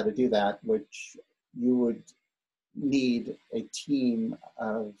how to do that, which you would need a team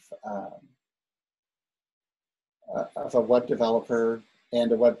of a web developer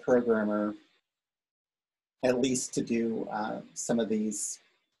and a web programmer at least to do some of these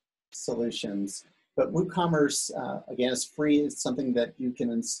solutions. But WooCommerce, again, is free. It's something that you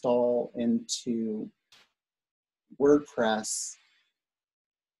can install into WordPress.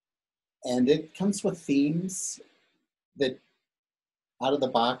 And it comes with themes that out of the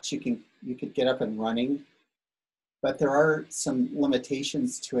box you could get up and running. But there are some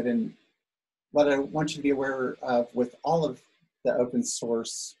limitations to it. And what I want you to be aware of with all of the open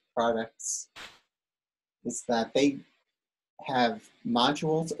source products is that they have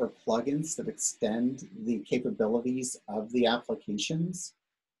modules or plugins that extend the capabilities of the applications.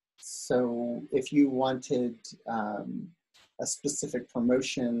 So if you wanted a specific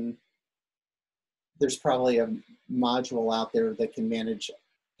promotion, there's probably a module out there that can manage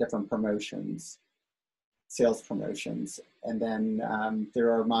different promotions, sales promotions. And then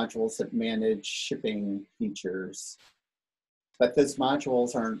there are modules that manage shipping features. But those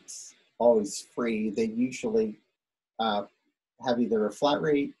modules aren't always free. They usually have either a flat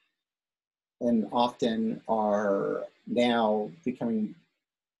rate and often are now becoming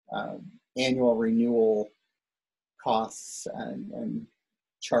annual renewal costs and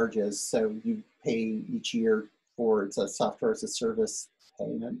charges. So you pay each year for, it's a software as a service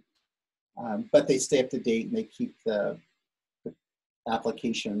payment. But they stay up to date and they keep the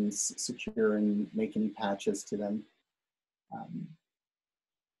applications secure and make any patches to them.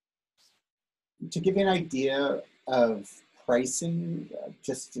 To give you an idea of pricing,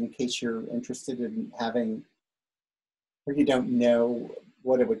 just in case you're interested in having, or you don't know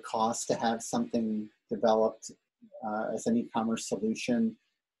what it would cost to have something developed as an e-commerce solution,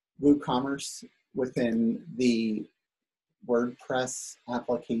 WooCommerce within the WordPress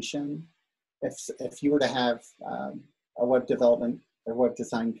application, if you were to have a web development or web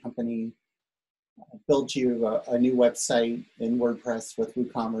design company build you a new website in WordPress with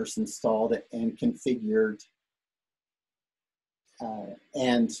WooCommerce installed and configured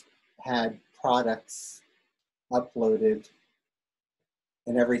and had products uploaded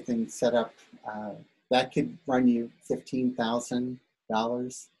and everything set up, that could run you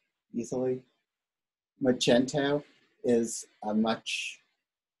 $15,000 easily. Magento is a much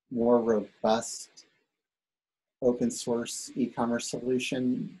more robust open source e-commerce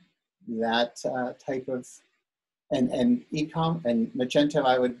solution. That type of, and Magento,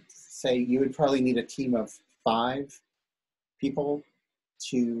 I would say you would probably need a team of 5 people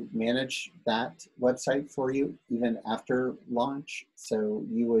to manage that website for you, even after launch. So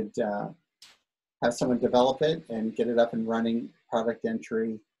you would have someone develop it and get it up and running, product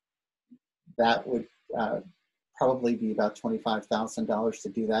entry. That would probably be about $25,000 to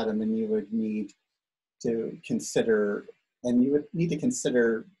do that. And then you would need to consider, and you would need to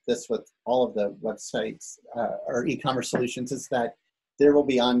consider this with all of the websites or e-commerce solutions, is that there will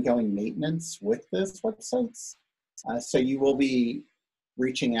be ongoing maintenance with those websites. So you will be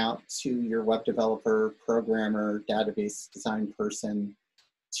reaching out to your web developer, programmer, database design person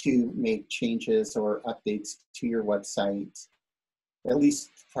to make changes or updates to your website, at least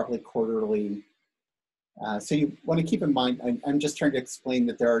probably quarterly. So you want to keep in mind, I'm just trying to explain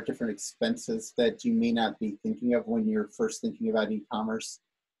that there are different expenses that you may not be thinking of when you're first thinking about e-commerce,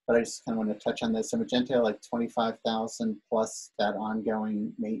 but I just kind of want to touch on this. So Magento, like $25,000 plus that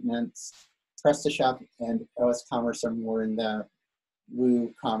ongoing maintenance. PrestaShop and OS Commerce are more in the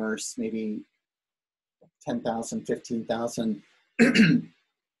WooCommerce, maybe $10,000, $15,000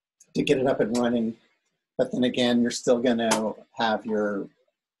 to get it up and running. But then again, you're still going to have your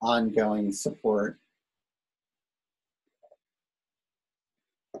ongoing support.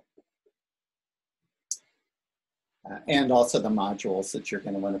 And also the modules that you're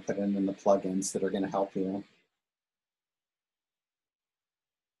going to want to put in and the plugins that are going to help you.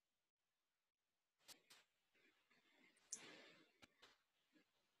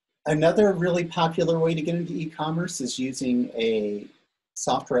 Another really popular way to get into e-commerce is using a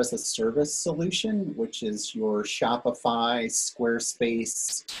software as a service solution, which is your Shopify,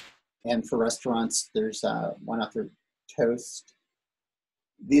 Squarespace, and for restaurants, there's one out there, Toast.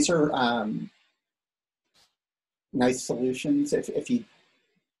 These are nice solutions if you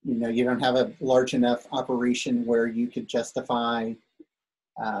don't have a large enough operation where you could justify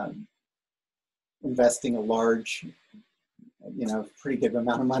investing a large, pretty good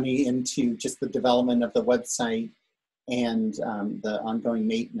amount of money into just the development of the website and the ongoing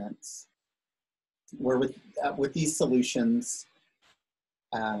maintenance. Where with these solutions,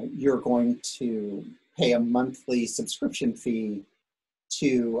 you're going to pay a monthly subscription fee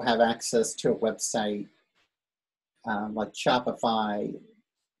to have access to a website. Like Shopify,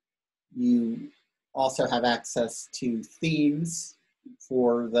 you also have access to themes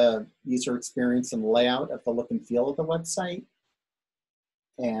for the user experience and layout of the look and feel of the website.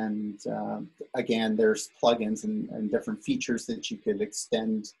 And again, there's plugins and different features that you could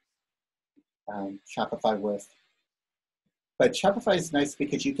extend Shopify with. But Shopify is nice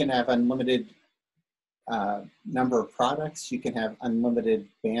because you can have unlimited number of products. You can have unlimited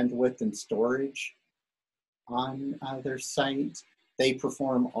bandwidth and storage on their site. They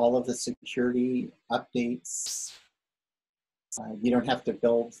perform all of the security updates. You don't have to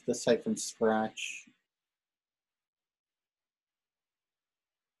build the site from scratch.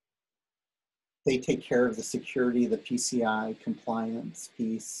 They take care of the security, the PCI compliance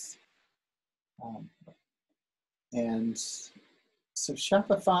piece. And so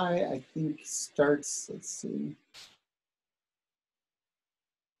Shopify, I think, starts, let's see,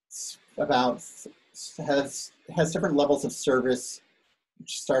 it's about, has different levels of service,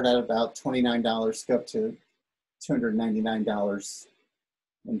 which start at about $29, go up to $299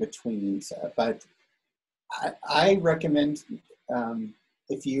 in between. So, but I recommend,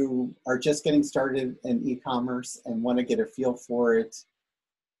 if you are just getting started in e-commerce and want to get a feel for it,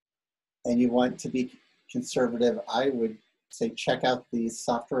 and you want to be conservative, I would say check out these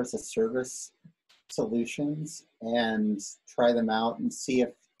software as a service solutions and try them out and see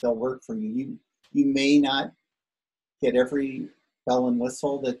if they'll work for you. You may not get every bell and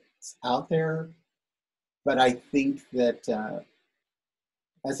whistle that's out there, but I think that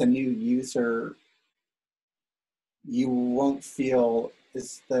as a new user, you won't feel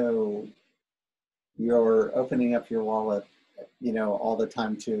as though you're opening up your wallet, all the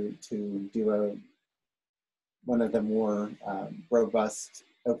time to do one of the more robust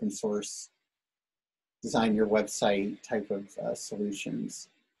open source design your website type of solutions.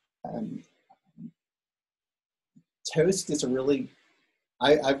 Toast is a really,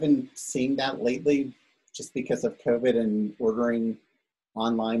 I've been seeing that lately just because of COVID and ordering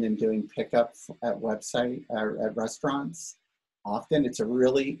online and doing pickup at website or at restaurants. Often it's a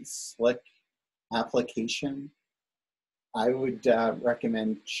really slick application, I would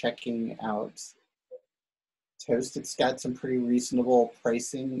recommend checking out Toast. It's got some pretty reasonable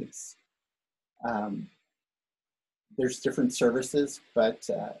pricing. It's there's different services, but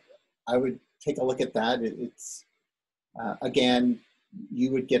I would take a look at that. It's again,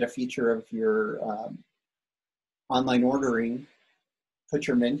 you would get a feature of your online ordering, put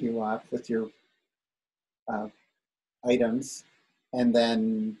your menu up with your items, and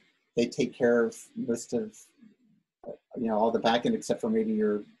then they take care of most of all the backend except for maybe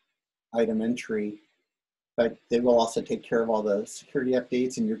your item entry. But they will also take care of all the security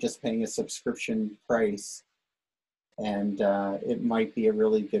updates, and you're just paying a subscription price. And it might be a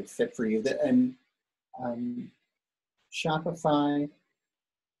really good fit for you. And Shopify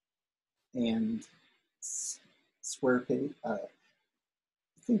and Squarespace, I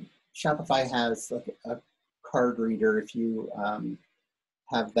think Shopify has like a card reader if you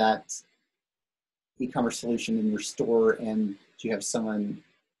have that e-commerce solution in your store and you have someone,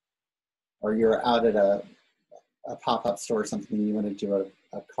 or you're out at a pop-up store or something and you want to do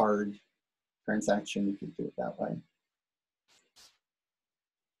a card transaction, you can do it that way.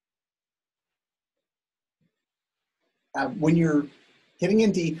 When you're getting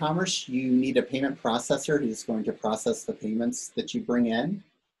into e-commerce, you need a payment processor who's going to process the payments that you bring in.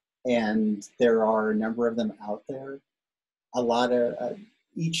 And there are a number of them out there. A lot of,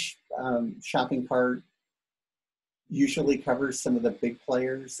 each shopping cart usually covers some of the big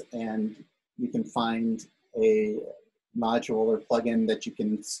players, and you can find a module or plugin that you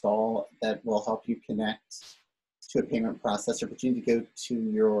can install that will help you connect to a payment processor. But you need to go to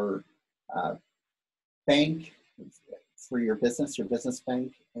your bank for your business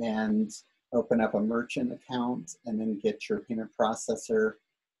bank, and open up a merchant account, and then get your payment processor.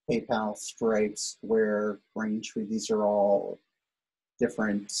 PayPal, Stripe, Square, Braintree, these are all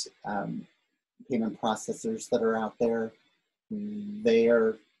different payment processors that are out there. They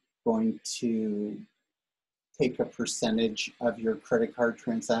are going to take a percentage of your credit card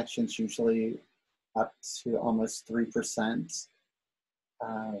transactions, usually up to almost 3%.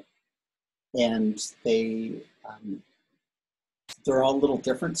 And they're all a little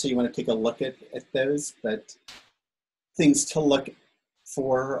different, so you want to take a look at those. But things to look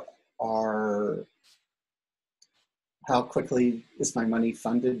for are, how quickly is my money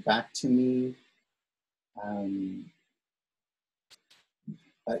funded back to me?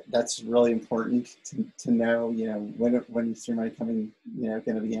 That's really important to know. When is your money coming? Going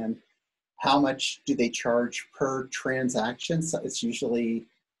to be in. How much do they charge per transaction? So it's usually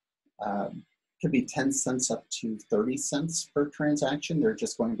could be 10 cents up to 30 cents per transaction. They're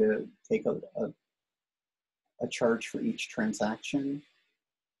just going to take a charge for each transaction.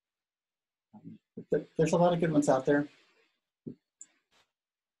 There's a lot of good ones out there.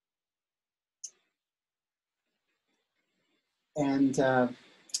 And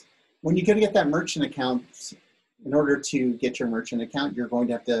when you go to get that merchant account, in order to get your merchant account, you're going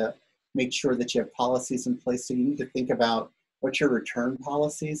to have to make sure that you have policies in place. So you need to think about what your return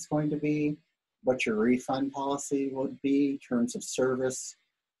policy is going to be, what your refund policy would be, terms of service,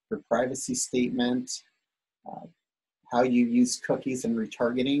 your privacy statement, how you use cookies and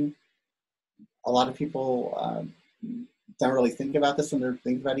retargeting. A lot of people don't really think about this when they're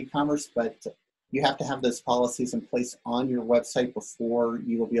thinking about e-commerce, but you have to have those policies in place on your website before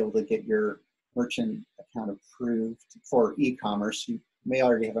you will be able to get your merchant account approved for e-commerce. You may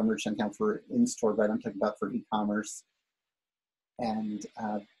already have a merchant account for in-store, but I'm talking about for e-commerce. And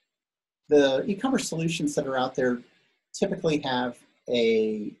the e-commerce solutions that are out there typically have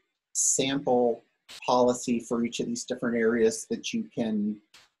a sample policy for each of these different areas that you can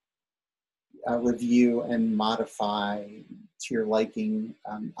review and modify to your liking.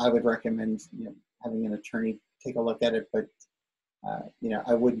 I would recommend having an attorney take a look at it, but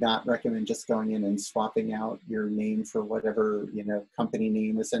I would not recommend just going in and swapping out your name for whatever company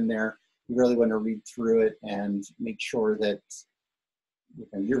name is in there. You really want to read through it and make sure that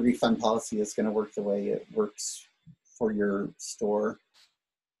your refund policy is going to work the way it works for your store.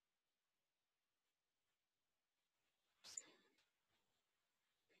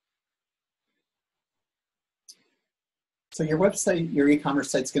 So your website, your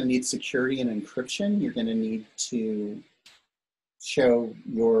e-commerce site's going to need security and encryption. You're going to need to show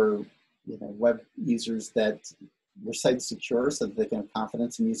your web users that your site's secure so that they can have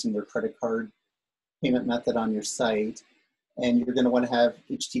confidence in using their credit card payment method on your site. And you're going to want to have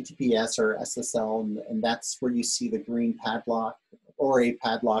HTTPS or SSL, and that's where you see the green padlock or a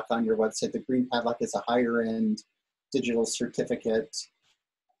padlock on your website. The green padlock is a higher end digital certificate,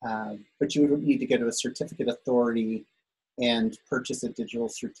 but you would need to go to a certificate authority and purchase a digital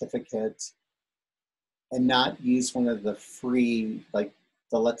certificate. and not use one of the free, like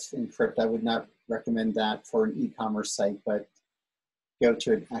the Let's Encrypt. I would not recommend that for an e-commerce site, but go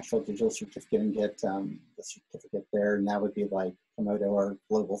to an actual digital certificate and get the certificate there, and that would be like Komodo or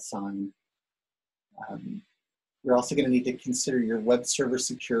Global Sign. You're also going to need to consider your web server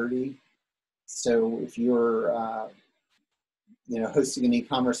security. So if you're hosting an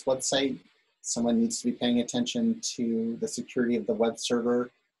e-commerce website, someone needs to be paying attention to the security of the web server,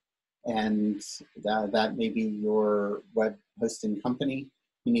 and that may be your web hosting company.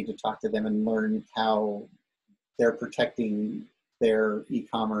 You need to talk to them and learn how they're protecting their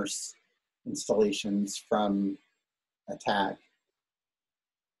e-commerce installations from attack.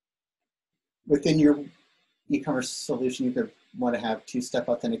 Within your e-commerce solution, you could want to have two-step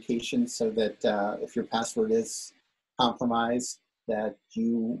authentication so that if your password is compromised, that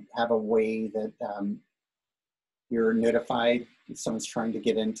you have a way that you're notified if someone's trying to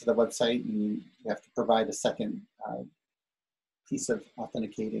get into the website, and you have to provide a second piece of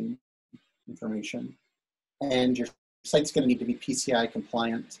authenticating information. And your site's going to need to be PCI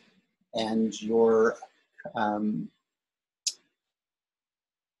compliant, and your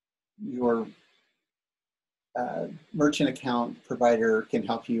merchant account provider can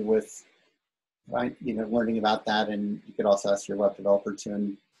help you with learning about that, and you could also ask your web developer to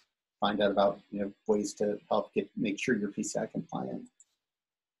and find out about ways to help make sure you're PCI compliant.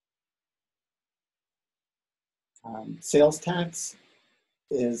 Sales tax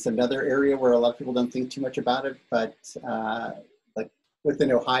is another area where a lot of people don't think too much about it, but like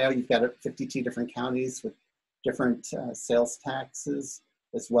within Ohio, you've got 52 different counties with different sales taxes,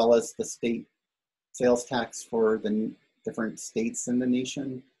 as well as the state sales tax for the different states in the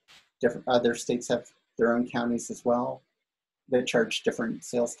nation. Different other states have their own counties as well that charge different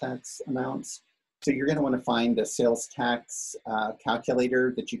sales tax amounts. So you're going to want to find a sales tax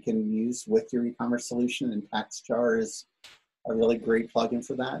calculator that you can use with your e-commerce solution, and TaxJar is a really great plugin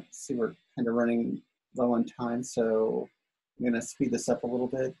for that. See, we're kind of running low on time, so I'm going to speed this up a little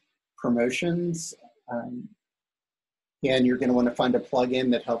bit. Promotions. And you're going to want to find a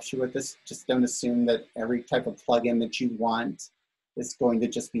plugin that helps you with this. Just don't assume that every type of plugin that you want is going to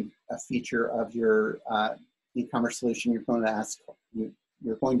just be a feature of your e-commerce solution. You're going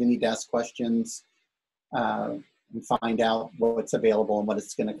to need to ask questions and find out what's available and what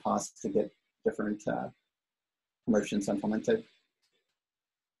it's going to cost to get different promotions implemented.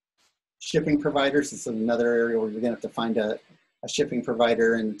 Shipping providers is another area where you're going to have to find a shipping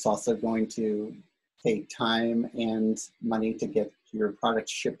provider, and it's also going to take time and money to get your product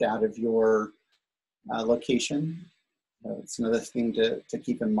shipped out of your location. It's another thing to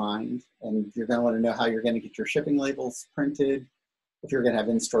keep in mind. And you're going to want to know how you're going to get your shipping labels printed. If you're going to have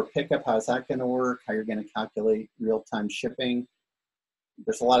in-store pickup, how's that going to work? How you're going to calculate real-time shipping.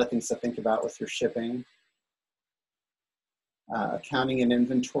 There's a lot of things to think about with your shipping. Accounting and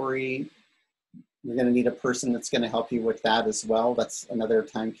inventory. You're going to need a person that's going to help you with that as well. That's another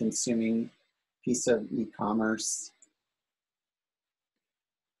time-consuming piece of e-commerce.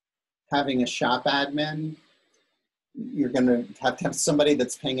 Having a shop admin. You're going to have somebody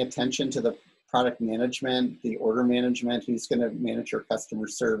that's paying attention to the product management, the order management, who's going to manage your customer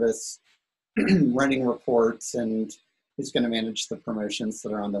service, running reports, and who's going to manage the promotions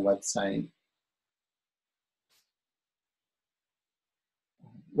that are on the website.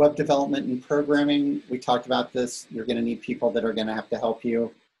 Web development and programming, we talked about this. You're going to need people that are going to have to help you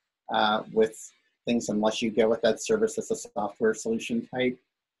with things unless you go with that service as a software solution type.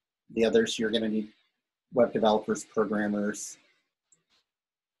 The others, you're going to need web developers, programmers.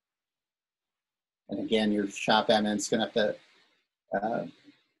 And again, your shop admin is going to have to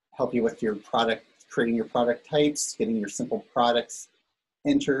help you with your product, creating your product types, getting your simple products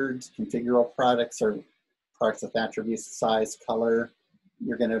entered, configurable products or products with attributes, size, color.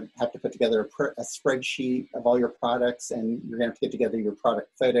 You're going to have to put together a spreadsheet of all your products, and you're going to have to get together your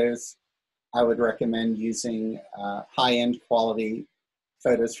product photos. I would recommend using high-end quality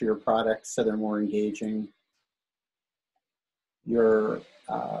photos for your products so they're more engaging. Your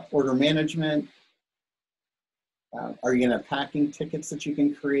order management. Are you going to have packing tickets that you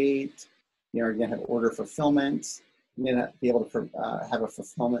can create? Are you going to have order fulfillment? You're going to be able to have a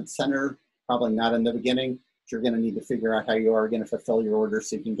fulfillment center, probably not in the beginning. You're going to need to figure out how you are going to fulfill your orders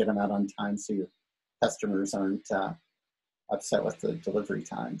so you can get them out on time so your customers aren't upset with the delivery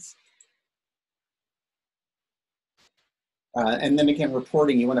times. And then again,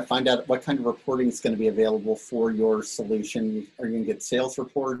 reporting, you want to find out what kind of reporting is going to be available for your solution. Are you going to get sales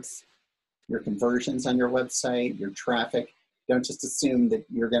reports, your conversions on your website, your traffic? Don't just assume that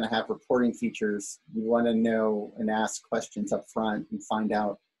you're going to have reporting features. You want to know and ask questions up front and find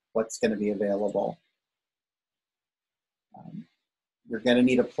out what's going to be available. You're going to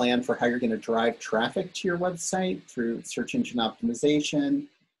need a plan for how you're going to drive traffic to your website through search engine optimization.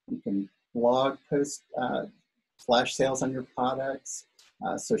 You can blog post, flash sales on your products,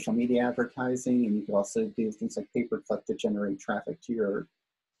 social media advertising, and you can also do things like pay-per-click to generate traffic to your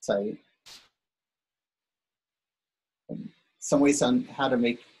site. Some ways on how to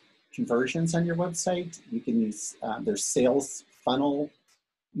make conversions on your website. You can use, there's sales funnel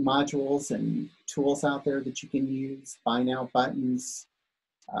modules and tools out there that you can use, buy now buttons,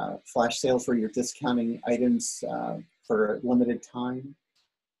 flash sales where you're discounting items for a limited time.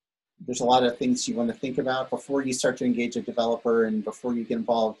 There's a lot of things you want to think about before you start to engage a developer, and before you get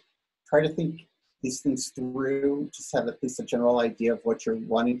involved. Try to think these things through, just have at least a general idea of what you're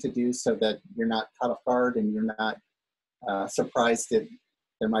wanting to do so that you're not caught off guard and you're not surprised that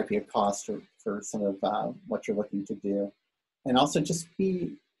there might be a cost for some of what you're looking to do. And also just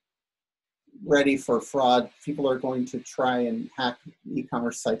be ready for fraud. People are going to try and hack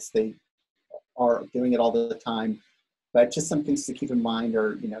e-commerce sites. They are doing it all the time. But just some things to keep in mind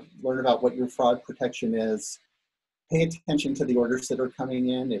are, learn about what your fraud protection is. Pay attention to the orders that are coming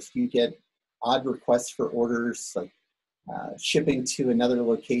in. If you get odd requests for orders, like shipping to another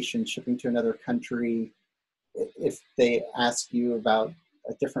location, shipping to another country, if they ask you about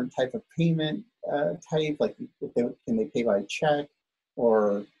a different type of payment type, like can they pay by check,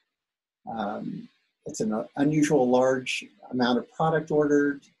 or it's an unusual large amount of product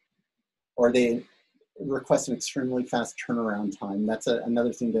ordered, or they request an extremely fast turnaround time. That's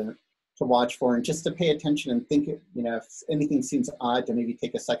another thing to watch for, and just to pay attention and think, if anything seems odd, to maybe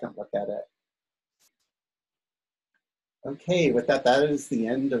take a second look at it. Okay, with that is the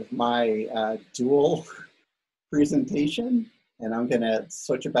end of my dual presentation, and I'm going to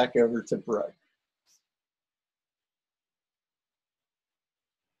switch it back over to Brooke.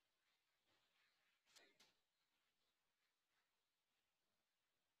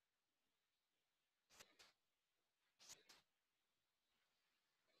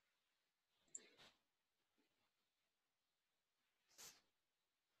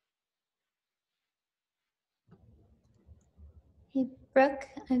 Hey, Brooke,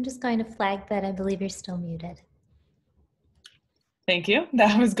 I'm just going to flag that I believe you're still muted. Thank you.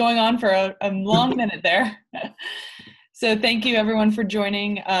 That was going on for a long minute there. So thank you everyone for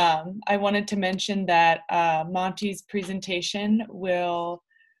joining. I wanted to mention that Monty's presentation will,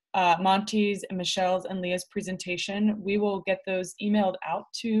 Monty's and Michelle's and Leah's presentation, we will get those emailed out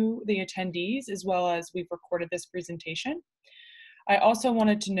to the attendees, as well as we've recorded this presentation. I also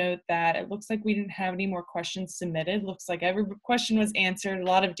wanted to note that it looks like we didn't have any more questions submitted. Looks like every question was answered, a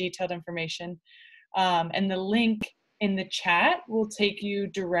lot of detailed information. And the link in the chat will take you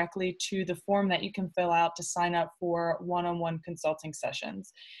directly to the form that you can fill out to sign up for one-on-one consulting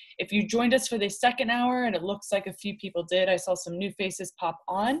sessions. If you joined us for the second hour, and it looks like a few people did, I saw some new faces pop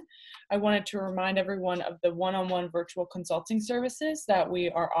on, I wanted to remind everyone of the one-on-one virtual consulting services that we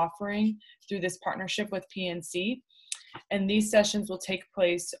are offering through this partnership with PNC. And these sessions will take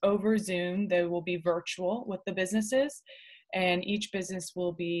place over Zoom. They will be virtual with the businesses, and each business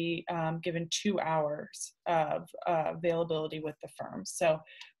will be given 2 hours of availability with the firm. So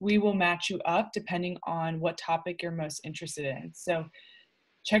we will match you up depending on what topic you're most interested in. So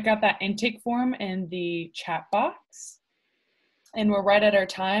check out that intake form in the chat box. And we're right at our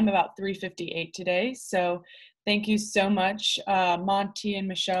time, about 3:58 today. So thank you so much, Monty and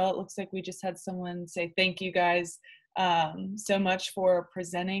Michelle. It looks like we just had someone say thank you guys so much for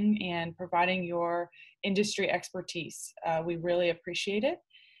presenting and providing your industry expertise. We really appreciate it.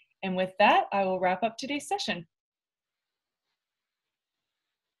 And with that, I will wrap up today's session.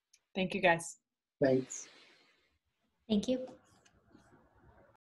 Thank you guys. Thanks. Thank you.